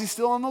long, why is he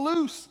still on the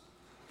loose?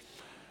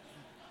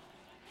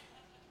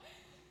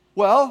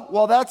 Well,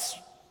 while that's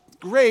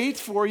great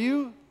for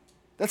you,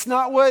 that's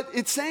not what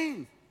it's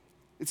saying.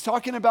 It's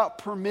talking about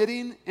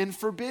permitting and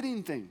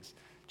forbidding things.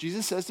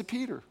 Jesus says to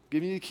Peter,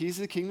 giving you the keys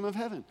to the kingdom of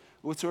heaven.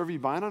 Whatsoever you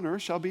bind on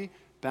earth shall be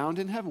bound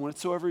in heaven.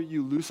 Whatsoever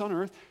you loose on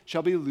earth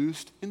shall be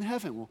loosed in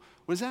heaven. Well,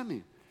 what does that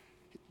mean?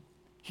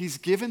 He's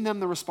given them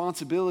the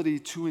responsibility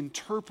to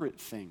interpret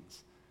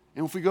things.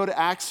 And if we go to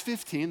Acts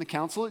 15, the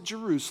council at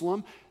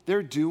Jerusalem,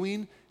 they're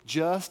doing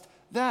just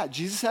that.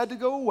 Jesus had to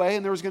go away,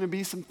 and there was going to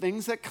be some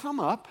things that come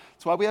up.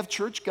 That's why we have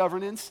church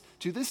governance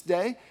to this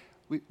day.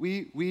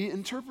 We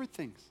interpret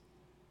things.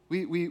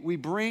 We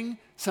bring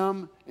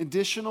some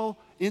additional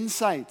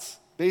insights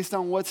based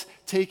on what's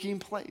taking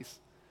place.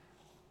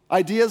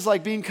 Ideas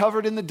like being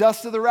covered in the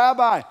dust of the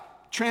rabbi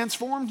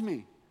transformed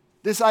me.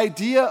 This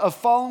idea of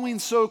following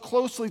so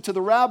closely to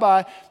the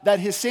rabbi that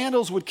his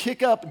sandals would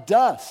kick up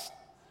dust.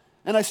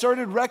 And I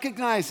started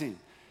recognizing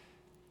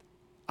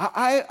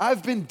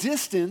I've been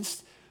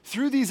distanced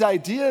through these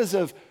ideas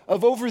of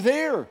over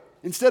there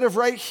instead of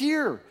right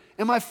here.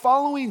 Am I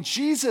following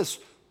Jesus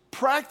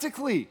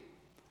practically?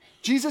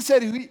 Jesus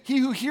said, he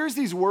who hears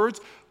these words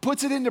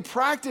puts it into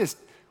practice.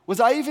 Was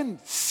I even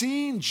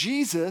seeing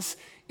Jesus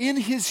in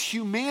his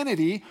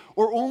humanity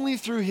or only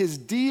through his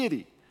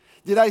deity?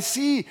 Did I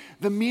see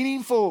the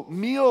meaningful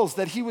meals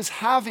that he was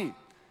having?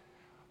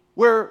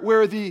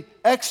 Where the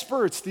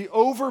experts, the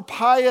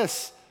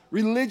over-pious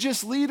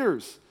religious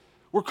leaders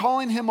were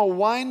calling him a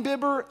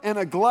wine-bibber and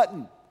a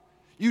glutton.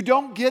 You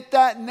don't get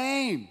that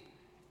name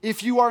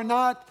if you are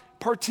not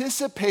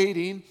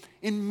participating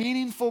in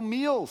meaningful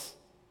meals.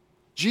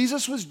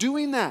 Jesus was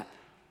doing that.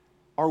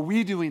 Are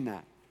we doing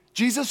that?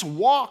 Jesus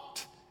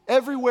walked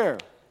everywhere.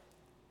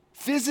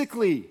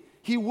 Physically,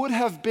 he would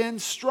have been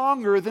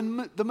stronger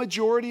than the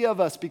majority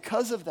of us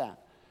because of that.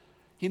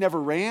 He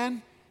never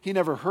ran. He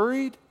never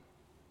hurried.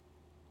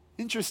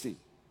 Interesting.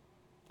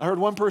 I heard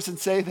one person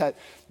say that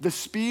the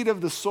speed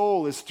of the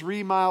soul is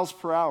 3 miles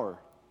per hour,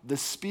 the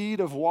speed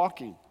of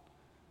walking.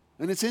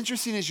 And it's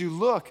interesting as you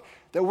look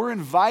that we're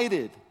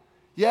invited.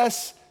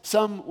 Yes,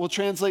 some will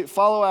translate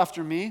follow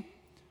after me,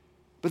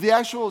 but the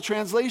actual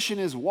translation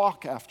is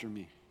walk after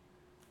me.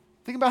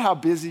 Think about how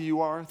busy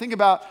you are. Think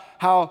about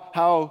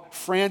how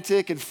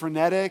frantic and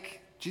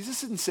frenetic.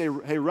 Jesus didn't say,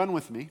 hey, run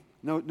with me.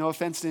 No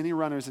offense to any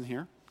runners in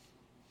here.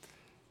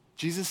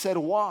 Jesus said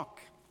walk.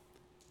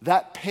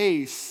 That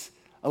pace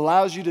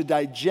allows you to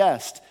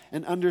digest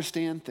and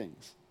understand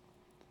things.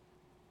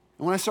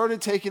 And when I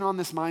started taking on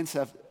this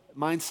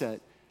mindset,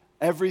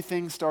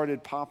 everything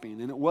started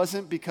popping. And it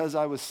wasn't because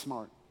I was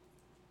smart.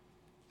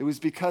 It was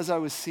because I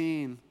was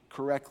seeing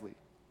correctly.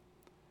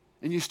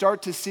 And you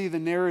start to see the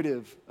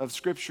narrative of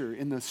Scripture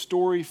in the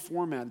story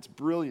format. It's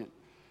brilliant.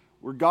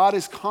 Where God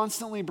is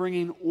constantly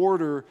bringing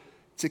order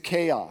to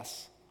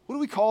chaos. What do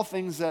we call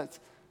things that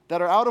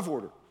are out of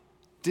order?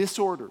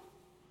 Disorder.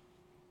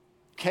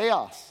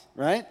 Chaos,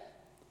 right?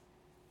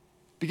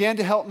 Began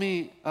to help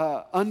me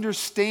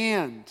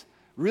understand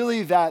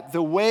really that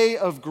the way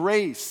of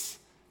grace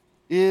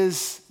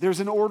there's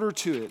an order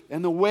to it.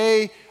 And the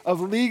way of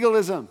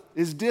legalism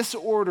is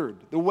disordered.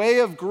 The way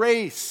of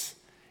grace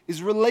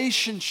is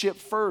relationship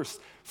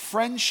first.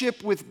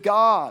 Friendship with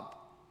God.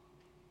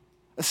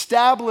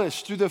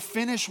 Established through the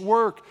finished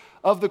work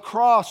of the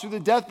cross, through the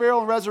death,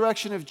 burial, and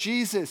resurrection of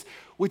Jesus,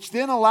 which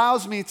then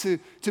allows me to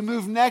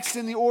move next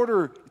in the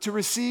order to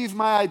receive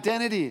my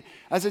identity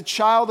as a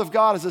child of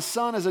God, as a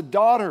son, as a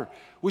daughter,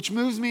 which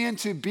moves me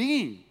into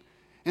being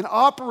and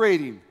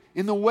operating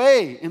in the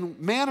way and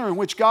manner in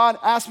which God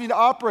asked me to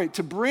operate,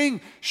 to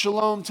bring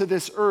shalom to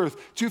this earth,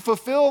 to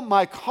fulfill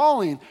my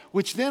calling,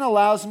 which then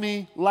allows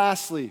me,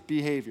 lastly,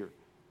 behavior.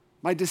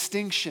 My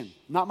distinction,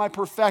 not my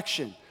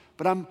perfection,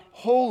 but I'm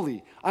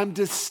holy, I'm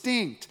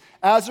distinct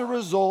as a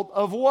result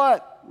of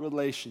what?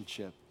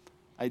 Relationship,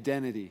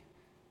 identity,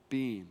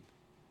 being.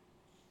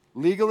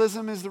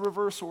 Legalism is the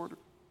reverse order.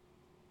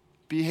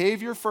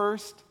 Behavior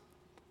first,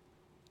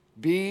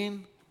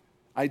 being,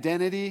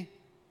 identity,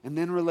 and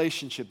then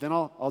relationship. Then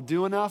I'll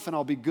do enough and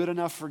I'll be good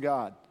enough for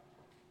God.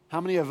 How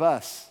many of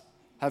us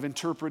have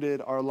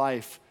interpreted our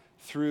life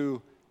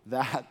through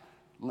that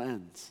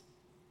lens?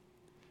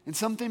 And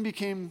something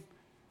became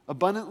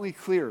abundantly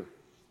clear.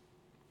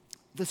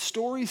 The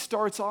story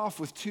starts off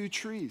with 2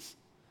 trees.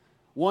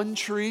 One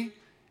tree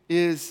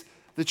is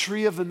the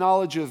tree of the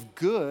knowledge of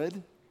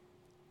good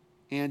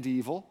and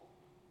evil.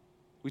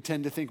 we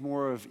tend to think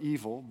more of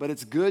evil, but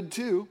it's good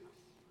too.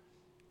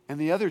 And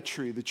the other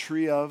tree, the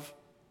tree of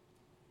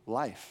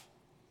life.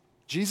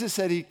 Jesus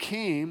said he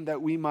came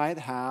that we might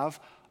have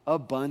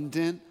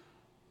abundant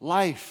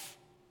life.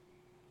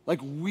 Like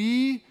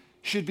we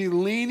should be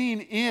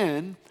leaning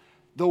in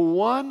the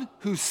one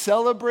who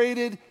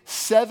celebrated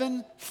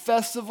 7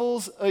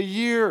 festivals a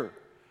year,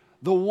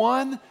 the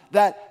one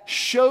that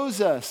shows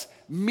us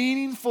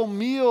meaningful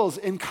meals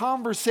and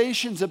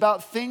conversations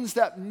about things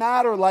that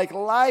matter like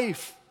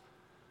life,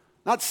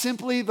 not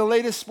simply the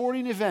latest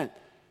sporting event,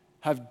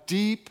 have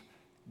deep,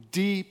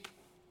 deep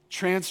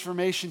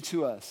transformation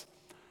to us.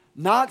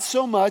 Not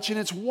so much, and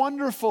it's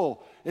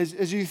wonderful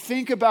as you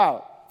think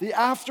about the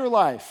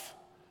afterlife,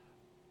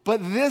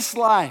 but this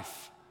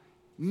life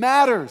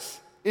matters.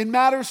 It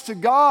matters to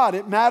God.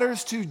 It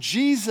matters to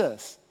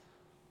Jesus.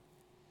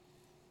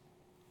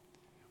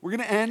 We're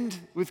going to end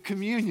with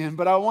communion,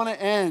 but I want to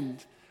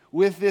end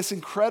with this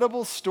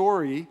incredible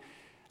story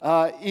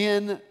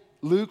in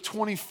Luke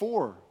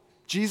 24.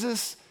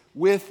 Jesus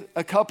with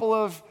a couple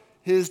of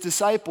his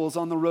disciples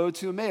on the road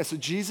to Emmaus. So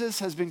Jesus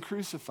has been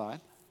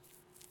crucified.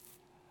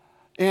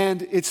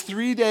 And it's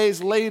 3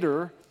 days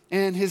later,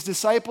 and his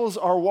disciples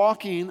are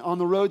walking on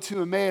the road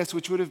to Emmaus,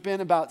 which would have been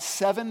about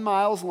 7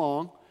 miles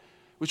long,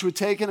 which would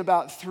have taken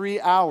about 3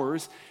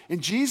 hours.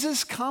 And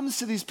Jesus comes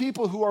to these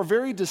people who are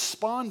very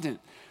despondent,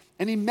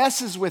 and he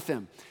messes with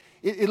them.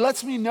 It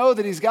lets me know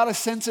that he's got a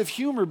sense of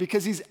humor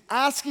because he's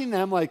asking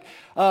them, like,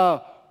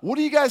 what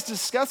are you guys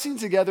discussing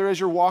together as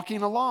you're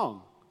walking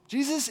along?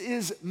 Jesus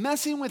is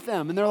messing with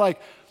them, and they're like,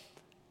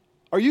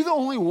 are you the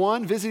only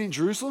one visiting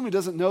Jerusalem who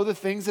doesn't know the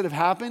things that have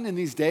happened in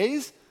these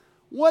days?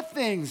 What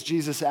things?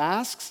 Jesus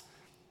asks.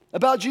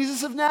 About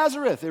Jesus of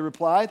Nazareth, they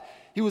replied.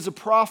 He was a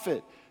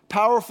prophet,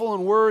 powerful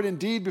in word and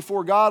deed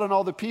before God and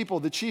all the people.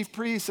 The chief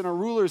priests and our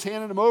rulers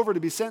handed him over to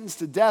be sentenced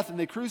to death, and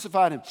they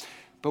crucified him.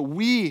 But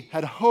we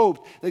had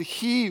hoped that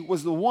he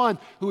was the one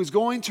who was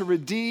going to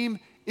redeem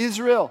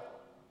Israel.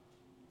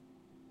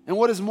 And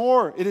what is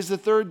more, it is the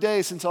 3rd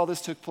day since all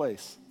this took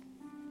place.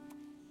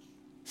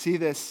 See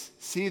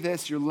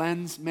this, your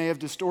lens may have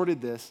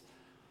distorted this.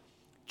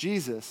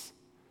 Jesus,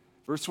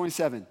 verse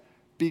 27,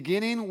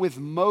 beginning with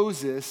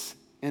Moses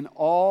and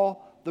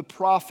all the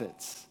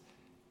prophets,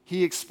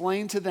 he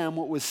explained to them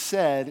what was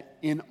said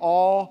in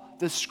all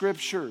the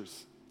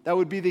scriptures. That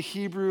would be the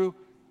Hebrew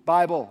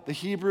Bible, the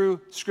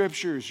Hebrew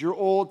scriptures, your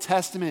Old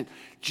Testament.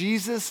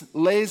 Jesus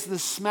lays the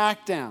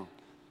smackdown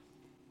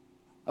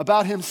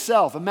about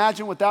himself.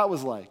 Imagine what that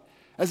was like.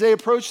 As they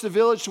approached the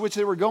village to which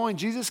they were going,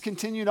 Jesus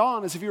continued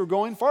on as if he were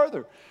going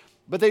farther.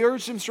 But they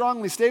urged him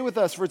strongly, stay with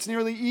us, for it's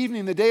nearly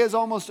evening. The day is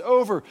almost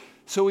over.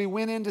 So he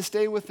went in to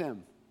stay with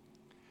them.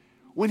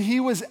 When he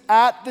was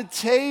at the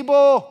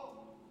table,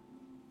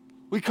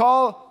 we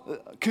call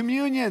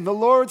communion the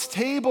Lord's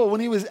table. When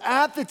he was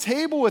at the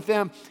table with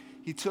them,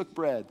 he took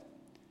bread.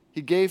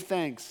 He gave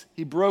thanks.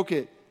 He broke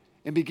it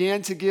and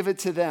began to give it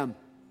to them.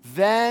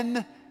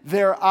 Then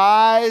their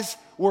eyes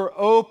were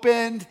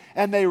opened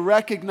and they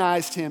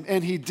recognized him,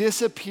 and he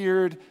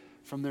disappeared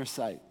from their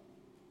sight.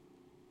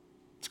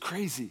 It's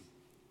crazy.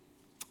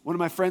 One of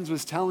my friends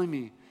was telling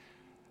me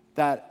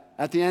that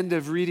at the end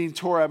of reading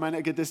Torah, I might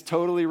not get this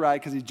totally right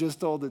because he just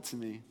told it to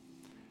me.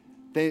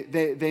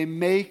 They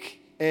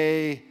make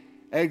a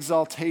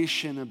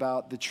exaltation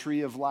about the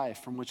tree of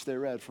life from which they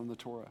read from the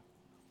Torah.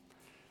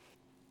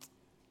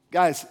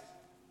 Guys,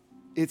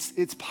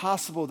 it's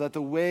possible that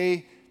the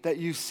way that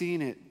you've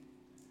seen it,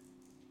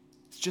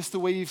 it's just the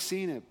way you've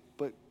seen it,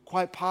 but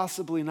quite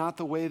possibly not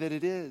the way that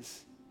it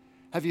is.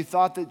 Have you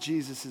thought that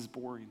Jesus is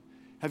boring?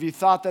 Have you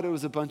thought that it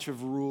was a bunch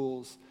of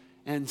rules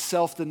and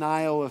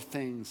self-denial of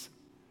things?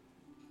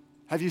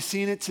 Have you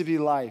seen it to be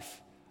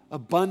life,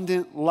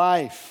 abundant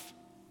life?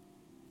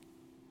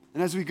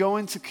 And as we go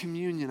into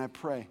communion, I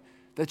pray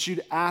that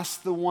you'd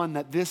ask the one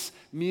that this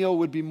meal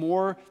would be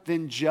more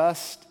than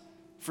just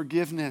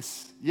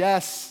forgiveness.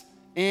 Yes,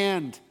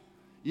 and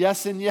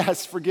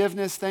yes,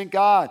 forgiveness, thank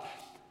God.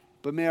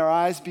 But may our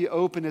eyes be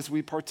open as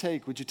we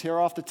partake. Would you tear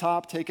off the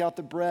top, take out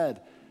the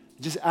bread?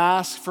 Just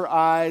ask for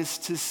eyes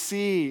to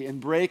see and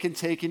break and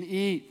take and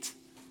eat.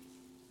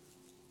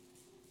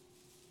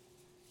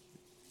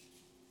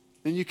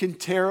 Then you can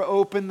tear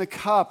open the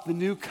cup, the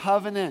new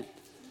covenant,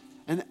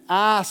 and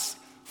ask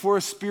for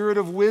a spirit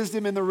of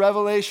wisdom in the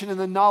revelation and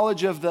the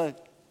knowledge of the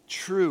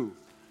true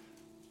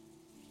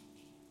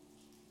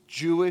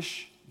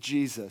Jewish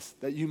Jesus,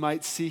 that you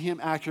might see him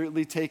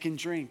accurately take and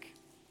drink.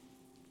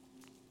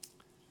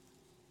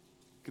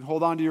 You can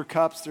hold on to your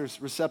cups.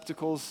 There's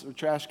receptacles or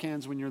trash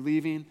cans when you're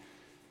leaving.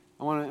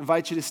 I want to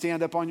invite you to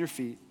stand up on your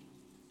feet.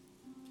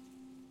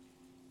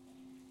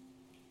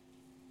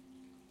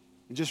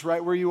 And just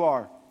right where you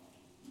are,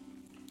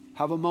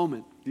 have a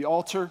moment. The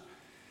altar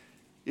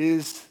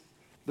is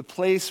the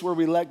place where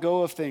we let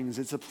go of things.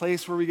 It's a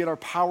place where we get our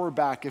power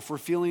back if we're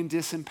feeling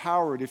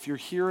disempowered. If you're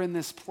here in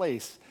this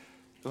place,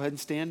 go ahead and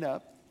stand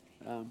up.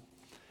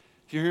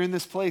 If you're here in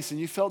this place and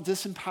you felt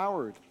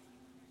disempowered,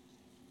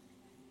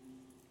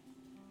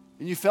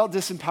 and you felt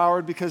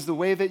disempowered because the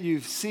way that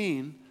you've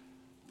seen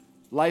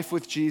life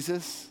with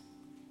Jesus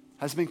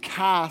has been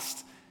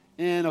cast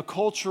in a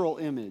cultural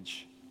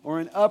image or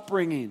an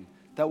upbringing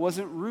that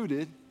wasn't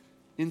rooted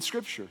in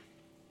Scripture.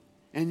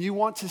 And you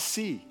want to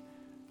see.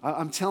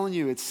 I'm telling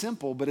you, it's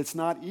simple, but it's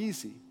not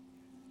easy.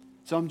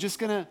 So I'm just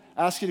going to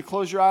ask you to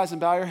close your eyes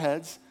and bow your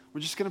heads.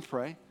 We're just going to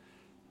pray.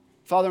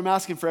 Father, I'm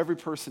asking for every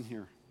person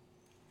here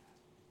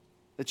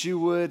that you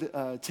would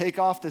take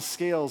off the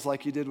scales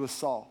like you did with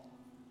Saul.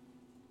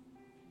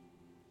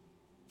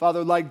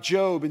 Father, like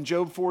Job in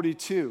Job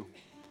 42,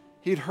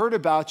 he'd heard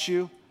about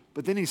you,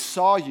 but then he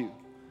saw you.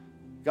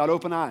 God,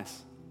 open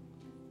eyes.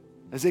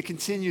 As they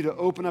continue to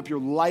open up your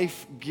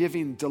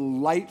life-giving,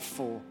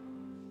 delightful,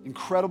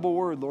 incredible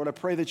word, Lord, I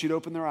pray that you'd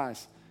open their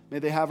eyes. May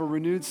they have a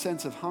renewed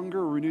sense of hunger,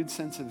 a renewed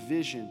sense of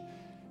vision.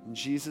 In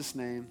Jesus'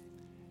 name,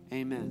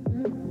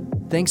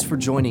 amen. Thanks for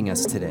joining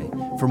us today.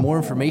 For more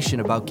information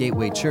about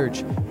Gateway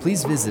Church,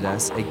 please visit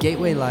us at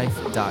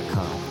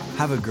gatewaylife.com.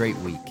 Have a great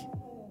week.